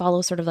only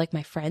follow sort of like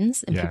my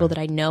friends and people that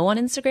I know on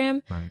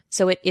Instagram. Right.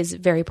 So it is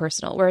very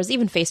personal. Whereas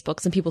even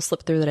Facebook, some people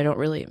slip through that I don't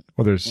really.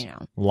 Well, there's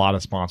a lot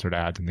of sponsored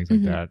ads and things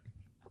like that.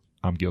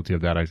 I'm guilty of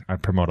that. I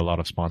promote a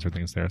lot of sponsored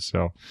things there.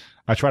 So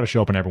I try to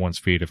show up in everyone's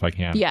feed if I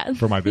can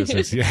for my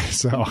business. Yeah.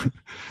 So,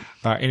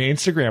 and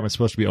Instagram is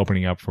supposed to be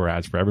opening up for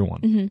ads for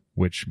everyone,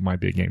 which might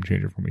be a game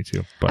changer for me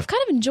too. But I've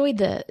kind of enjoyed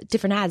the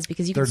different ads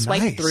because you can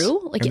swipe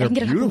through. Like I can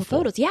get a couple of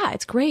photos. Yeah,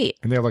 it's great.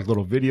 And they have like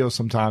little videos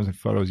sometimes and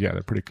photos. Yeah,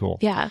 they're pretty cool.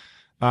 Yeah.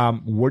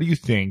 What do you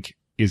think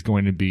is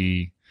going to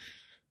be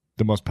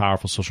the most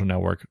powerful social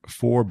network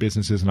for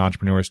businesses and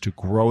entrepreneurs to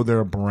grow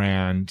their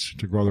brand,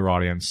 to grow their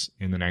audience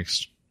in the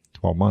next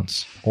 12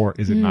 months? Or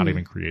is it not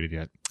even created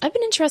yet? I've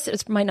been interested.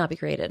 It might not be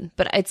created,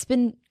 but it's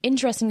been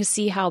interesting to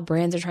see how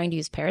brands are trying to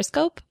use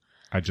Periscope.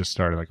 I just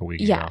started like a week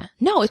ago. Yeah.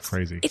 No, it's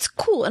crazy. It's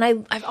cool. And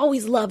I've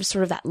always loved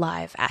sort of that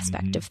live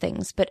aspect of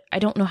things, but I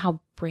don't know how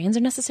brands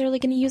are necessarily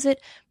going to use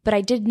it. But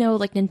I did know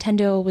like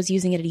Nintendo was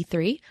using it at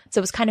E3. So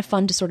it was kind of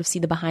fun to sort of see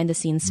the behind the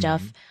scenes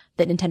stuff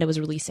that Nintendo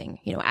was releasing,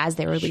 as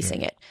they were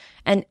releasing it.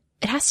 And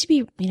it has to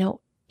be,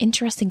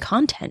 interesting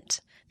content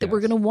that we're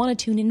going to want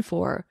to tune in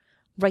for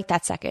right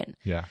that second.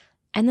 Yeah.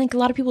 And like a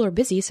lot of people are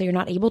busy, so you're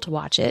not able to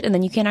watch it. And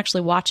then you can't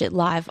actually watch it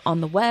live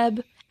on the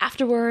web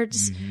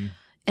afterwards.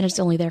 And it's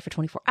only there for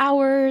 24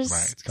 hours.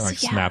 Right. It's kind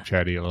of like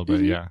Snapchat-y a little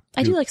bit. Yeah.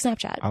 I do like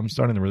Snapchat. I'm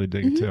starting to really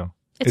dig it too.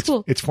 It's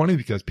cool. It's funny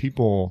because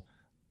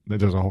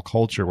there's a whole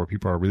culture where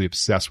people are really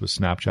obsessed with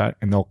Snapchat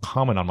and they'll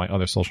comment on my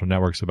other social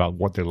networks about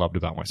what they loved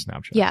about my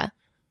Snapchat. Yeah.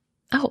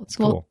 Oh,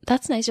 cool.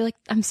 That's nice. You're like,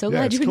 I'm so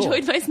glad you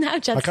enjoyed my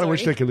Snapchat. I kind of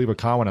wish they could leave a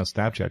comment on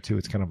Snapchat too.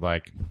 It's kind of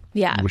like,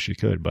 I wish you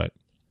could, but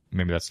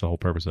maybe that's the whole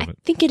purpose of it.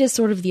 I think it is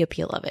sort of the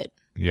appeal of it.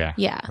 Yeah.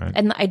 Yeah. Right.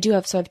 And I have 2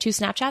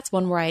 Snapchats.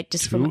 One where I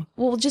just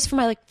for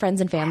my like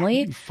friends and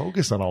family. You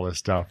focus on all this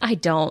stuff. I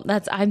don't.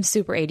 I'm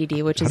super ADD,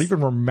 How do you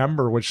even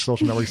remember which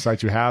social network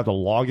sites you have, the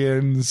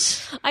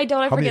logins? I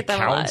don't. I forget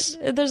them a lot.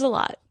 There's a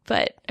lot.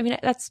 But I mean,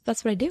 that's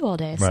what I do all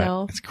day. Right.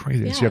 So it's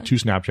crazy. Yeah. So you have 2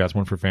 Snapchats,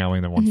 one for family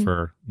and then one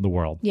for the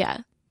world. Yeah.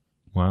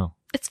 Wow.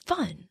 It's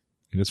fun.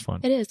 It is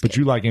fun. It is. But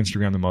you like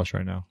Instagram the most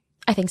right now?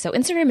 I think so.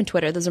 Instagram and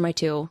Twitter, those are my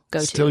 2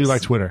 go-tos. Still you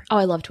like Twitter? Oh,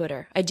 I love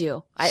Twitter. I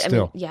do. I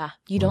mean, yeah.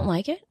 You don't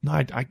like it? No,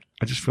 I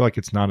just feel like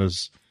it's not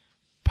as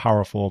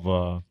powerful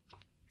of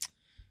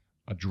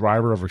a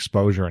driver of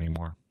exposure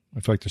anymore. I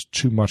feel like there's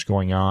too much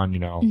going on,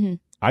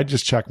 I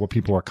just check what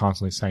people are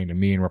constantly saying to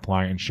me and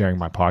replying and sharing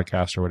my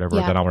podcast or whatever.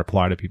 Yeah. Then I'll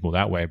reply to people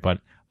that way. But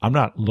I'm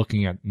not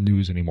looking at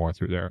news anymore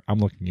through there. I'm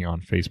looking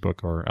on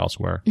Facebook or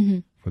elsewhere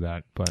for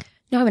that. But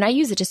No, I mean, I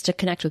use it just to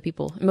connect with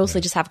people,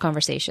 mostly just have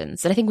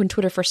conversations. And I think when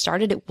Twitter first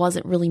started, it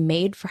wasn't really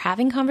made for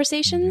having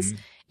conversations.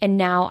 And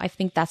now I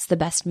think that's the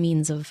best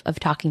means of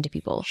talking to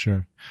people.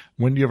 sure.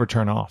 When do you ever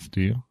turn off?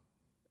 Do you?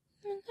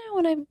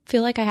 When I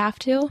feel like I have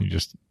to. You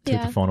just take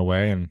Yeah. the phone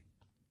away and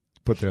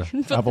put the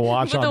Apple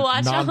Watch put on the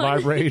watch on.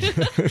 non-vibrate?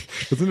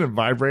 Doesn't it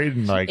vibrate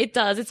and like It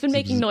does. It's been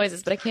making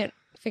noises, but I can't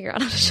figure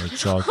out how to shut it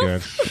it's all off.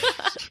 good.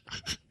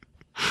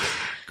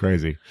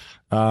 Crazy.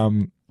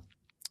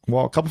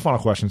 Well, a couple final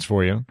questions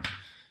for you.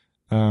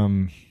 What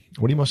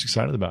are you most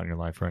excited about in your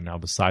life right now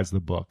besides the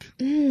book?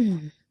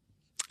 Going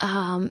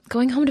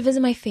home to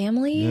visit my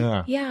family.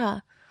 Yeah.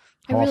 Yeah.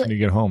 How often do you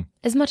get home?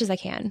 As much as I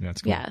can.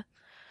 That's cool. Yeah.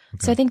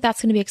 So I think that's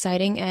going to be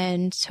exciting.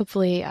 And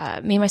hopefully, me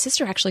and my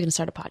sister are actually going to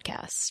start a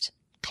podcast.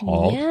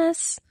 Called?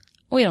 Yes.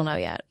 We don't know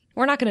yet.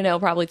 We're not going to know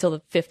probably till the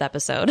 5th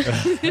episode.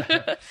 So you're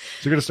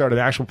going to start an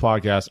actual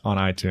podcast on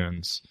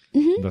iTunes.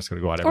 That's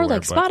going to go out everywhere. Or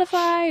like but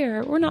Spotify,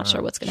 or we're not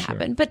sure what's going to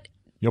happen. But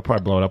you'll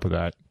probably blow it up with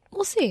that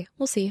we'll see.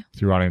 We'll see.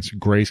 through your audience.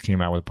 Grace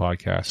came out with a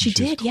podcast. She and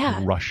she's did,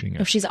 yeah. crushing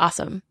it. Oh, she's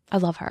awesome. I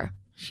love her.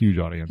 Huge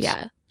audience.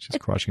 Yeah. She's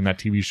crushing that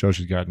TV show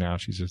she's got now.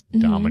 She's just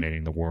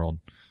dominating the world.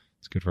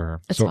 It's good for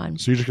her. It's so, fun.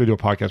 So you're just going to do a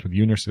podcast with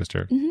you and your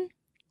sister. When are you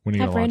going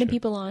Have to random launch it?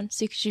 people on,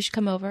 so you should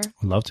come over.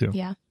 I'd love to.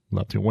 Yeah.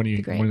 Love to. When are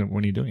you great.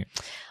 when are you doing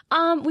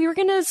it? We were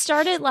going to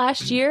start it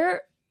last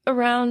year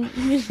around...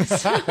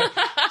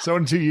 So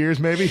in 2 years,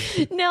 maybe?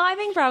 No, I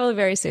think probably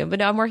very soon. But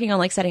no, I'm working on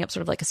like setting up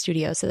sort of like a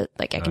studio so that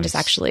like I can just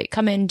actually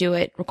come in, do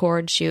it,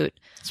 record, shoot.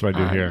 That's what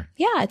I do here.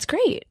 Yeah, it's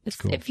great.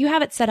 Cool. If you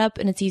have it set up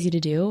and it's easy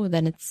to do,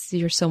 then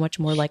you're so much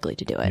more likely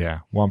to do it. Yeah.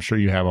 Well, I'm sure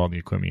you have all the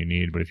equipment you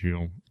need, but if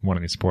you want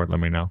any support, let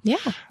me know. Yeah,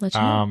 let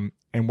you know.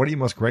 And what are you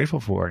most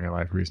grateful for in your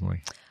life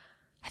recently?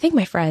 I think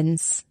my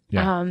friends.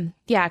 Yeah.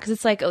 Yeah, because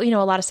it's like, a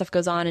lot of stuff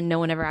goes on and no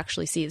one ever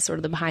actually sees sort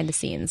of the behind the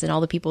scenes and all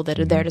the people that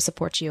are there to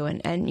support you.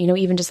 And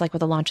even just like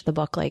with the launch of the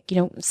book, like,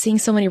 seeing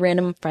so many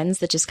random friends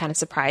that just kind of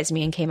surprised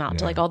me and came out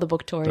to like all the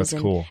book tours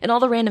That's cool. and all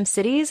the random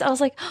cities. I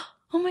was like,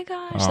 oh my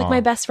gosh. Like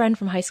my best friend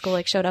from high school,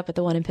 like showed up at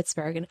the one in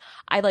Pittsburgh and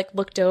I like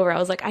looked over. I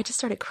was like, I just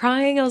started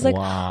crying. I was like,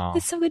 Wow.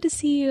 it's so good to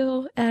see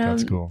you.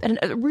 That's cool. And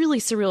a really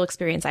surreal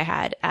experience I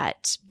had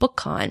at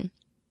BookCon.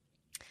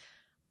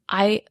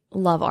 I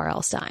love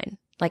R.L. Stein.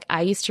 Like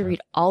I used to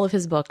read all of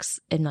his books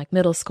in like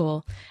middle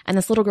school, and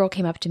this little girl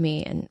came up to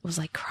me and was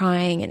like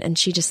crying, and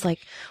she just like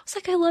was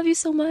like, I love you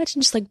so much,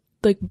 and just like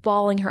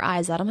bawling her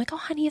eyes out. I'm like, oh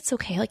honey, it's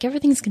okay. Like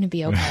everything's going to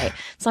be okay.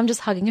 So I'm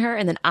just hugging her,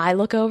 and then I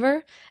look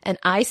over and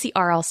I see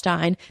R.L.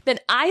 Stein. Then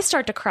I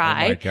start to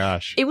cry. Oh my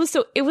gosh. It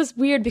was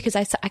weird because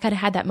I kind of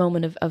had that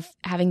moment of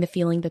having the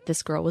feeling that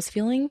this girl was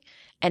feeling.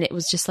 And it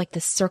was just like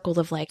this circle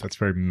of like, That's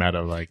very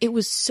meta. Like it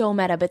was so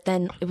meta, but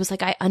then it was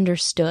like I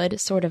understood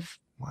sort of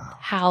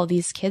how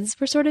these kids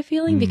were sort of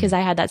feeling because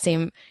I had that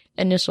same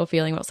initial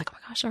feeling where I was like, oh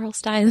my gosh, R.L.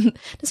 Stein,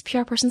 this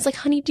PR person's like,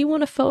 honey, do you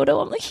want a photo?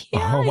 I'm like,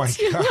 yeah. Oh my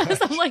gosh.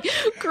 I'm like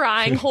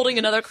crying, holding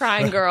another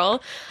crying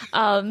girl.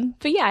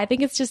 But yeah, I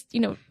think it's just,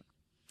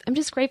 I'm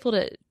just grateful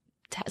to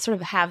sort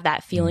of have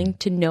that feeling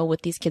to know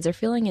what these kids are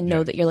feeling and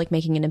know that you're like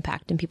making an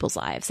impact in people's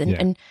lives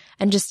and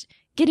just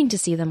getting to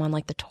see them on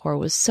like the tour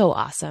was so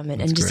awesome.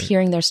 And just great.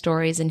 hearing their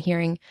stories and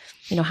hearing,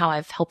 how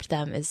I've helped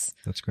them That's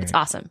great. it's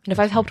awesome. And if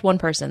I've helped one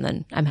person,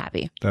 then I'm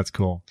happy. That's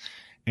cool.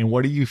 And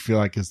what do you feel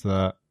like is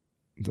the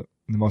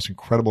most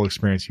incredible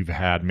experience you've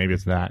had? Maybe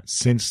it's that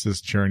since this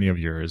journey of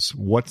yours.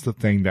 What's the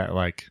thing that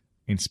like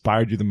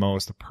inspired you the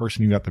most? The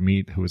person you got to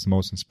meet who was the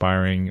most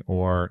inspiring,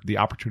 or the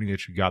opportunity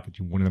that you got that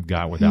you wouldn't have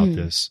got without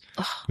this?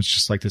 It's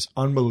just like this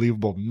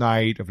unbelievable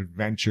night of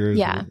adventures.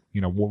 Yeah.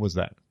 What was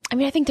that? I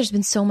mean, I think there's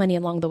been so many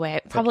along the way.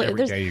 Probably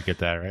Every day you get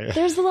that, right?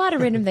 There's a lot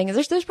of random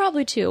things. There's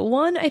probably two.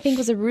 One I think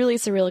was a really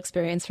surreal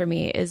experience for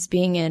me is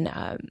being in.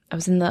 I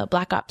was in the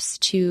Black Ops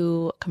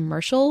 2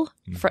 commercial.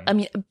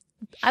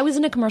 I was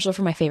in a commercial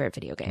for my favorite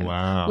video game.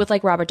 Wow. With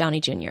like Robert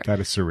Downey Jr. That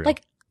is surreal.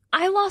 Like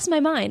I lost my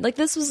mind. Like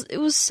it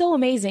was so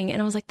amazing. And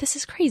I was like, this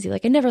is crazy.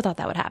 Like I never thought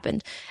that would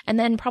happen. And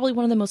then probably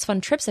one of the most fun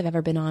trips I've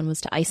ever been on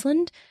was to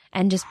Iceland,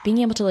 and just being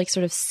able to like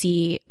sort of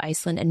see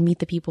Iceland and meet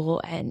the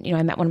people. And,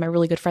 I met one of my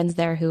really good friends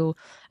there who,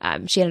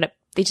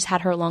 they just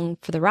had her along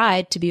for the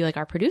ride to be like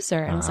our producer.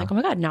 And I was like, oh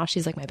my God, now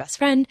she's like my best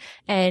friend.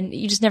 And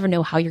you just never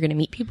know how you're going to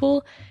meet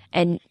people.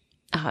 And,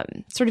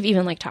 sort of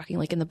even like talking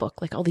like in the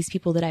book, like all these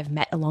people that I've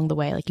met along the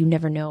way, like you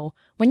never know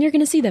when you're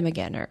going to see them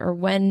again or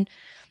when,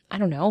 I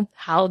don't know,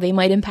 how they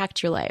might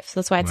impact your life. So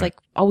that's why it's like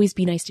always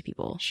be nice to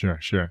people. Sure.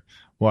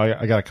 Well,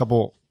 I got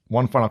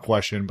one final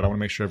question, but I want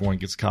to make sure everyone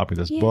gets a copy of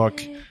this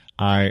book.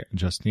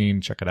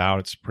 iJustine, check it out.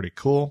 It's pretty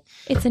cool.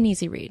 It's an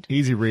easy read.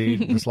 Easy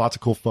read. There's lots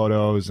of cool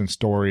photos and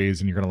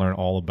stories, and you're going to learn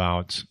all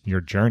about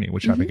your journey,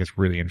 which I think is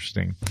really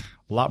interesting.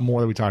 A lot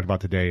more that we talked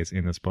about today is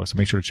in this book, so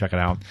make sure to check it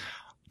out.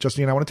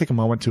 Justine, I want to take a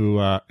moment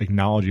to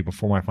acknowledge you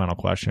before my final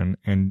question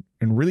and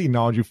really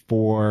acknowledge you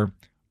for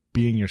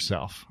being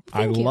yourself.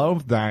 Thank you.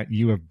 Love that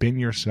you have been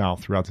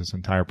yourself throughout this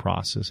entire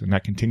process. And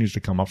that continues to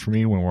come up for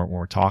me when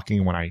we're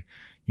talking, when I,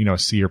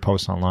 see your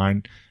posts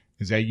online,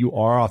 is that you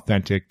are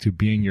authentic to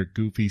being your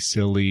goofy,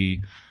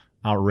 silly,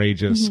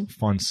 outrageous,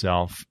 fun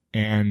self.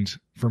 And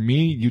for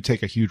me, you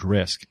take a huge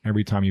risk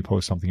every time you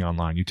post something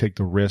online. You take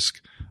the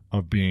risk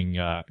of being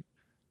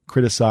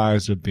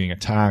criticized, of being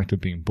attacked,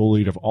 of being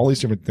bullied, of all these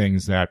different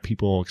things that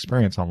people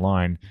experience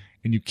online.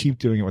 And you keep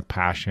doing it with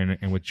passion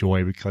and with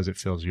joy because it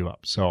fills you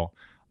up. So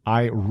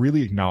I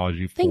really acknowledge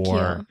you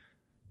for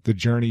the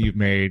journey you've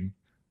made,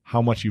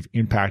 how much you've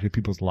impacted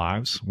people's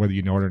lives, whether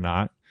you know it or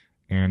not,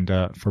 and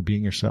for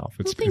being yourself.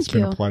 It's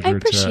been a pleasure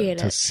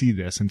to see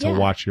this and to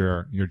watch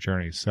your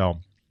journey. So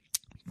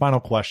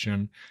final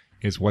question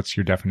is, what's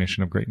your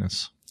definition of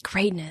greatness?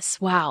 Greatness.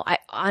 Wow.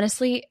 I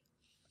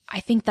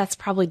think that's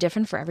probably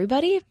different for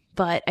everybody.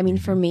 But I mean,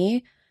 for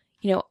me,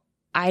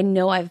 I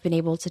know I've been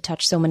able to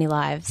touch so many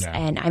lives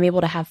and I'm able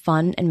to have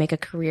fun and make a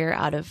career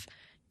out of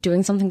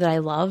doing something that I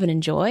love and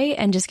enjoy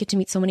and just get to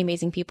meet so many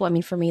amazing people. I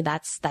mean, for me,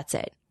 that's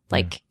it.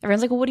 Like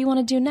everyone's like, well, what do you want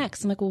to do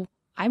next? I'm like, well,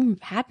 I'm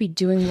happy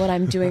doing what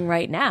I'm doing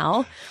right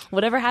now.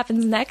 Whatever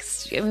happens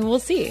next, I mean, we'll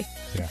see.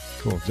 Yeah,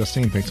 cool.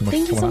 Justine, thanks so much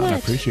for coming on. I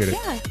appreciate it.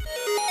 Yeah.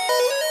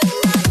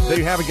 There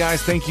you have it,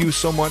 guys. Thank you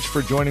so much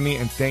for joining me.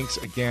 And thanks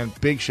again.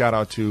 Big shout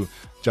out to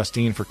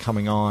Justine for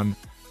coming on.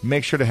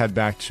 Make sure to head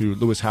back to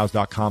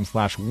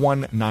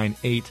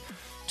lewishowes.com/198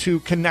 to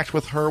connect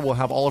with her. We'll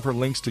have all of her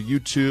links to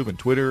YouTube and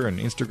Twitter and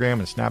Instagram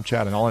and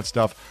Snapchat and all that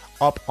stuff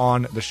up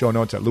on the show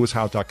notes at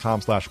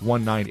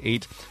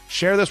lewishowes.com/198.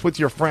 Share this with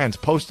your friends.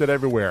 Post it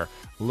everywhere.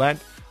 Let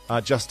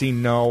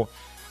Justine know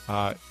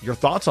your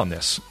thoughts on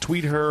this.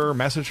 Tweet her,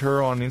 message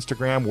her on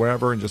Instagram,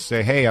 wherever, and just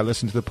say, hey, I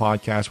listened to the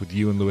podcast with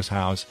you and Lewis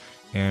Howes,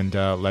 and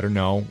let her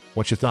know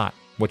what you thought,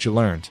 what you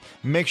learned.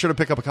 Make sure to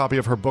pick up a copy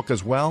of her book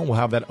as well. We'll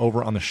have that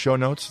over on the show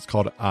notes. It's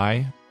called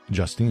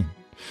iJustine.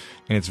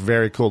 And it's a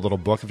very cool little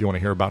book if you want to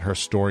hear about her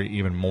story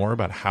even more,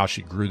 about how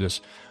she grew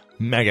this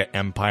mega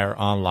empire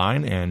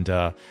online and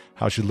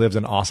how she lived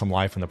an awesome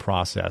life in the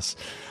process.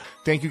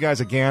 Thank you guys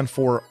again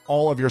for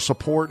all of your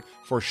support,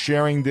 for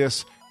sharing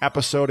this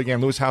episode.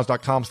 Again,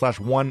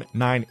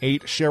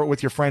 lewishowes.com/198. Share it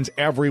with your friends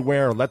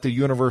everywhere. Let the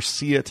universe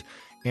see it.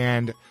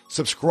 And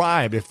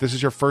subscribe. If this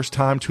is your first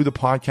time to the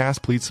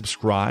podcast, please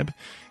subscribe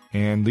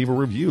and leave a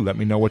review. Let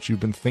me know what you've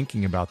been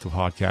thinking about the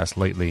podcast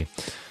lately.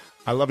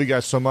 I love you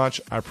guys so much.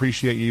 I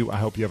appreciate you. I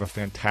hope you have a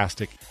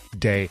fantastic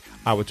day.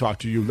 I will talk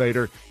to you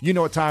later. You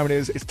know what time it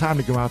is. It's time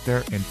to go out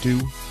there and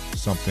do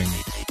something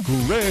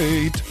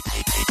great.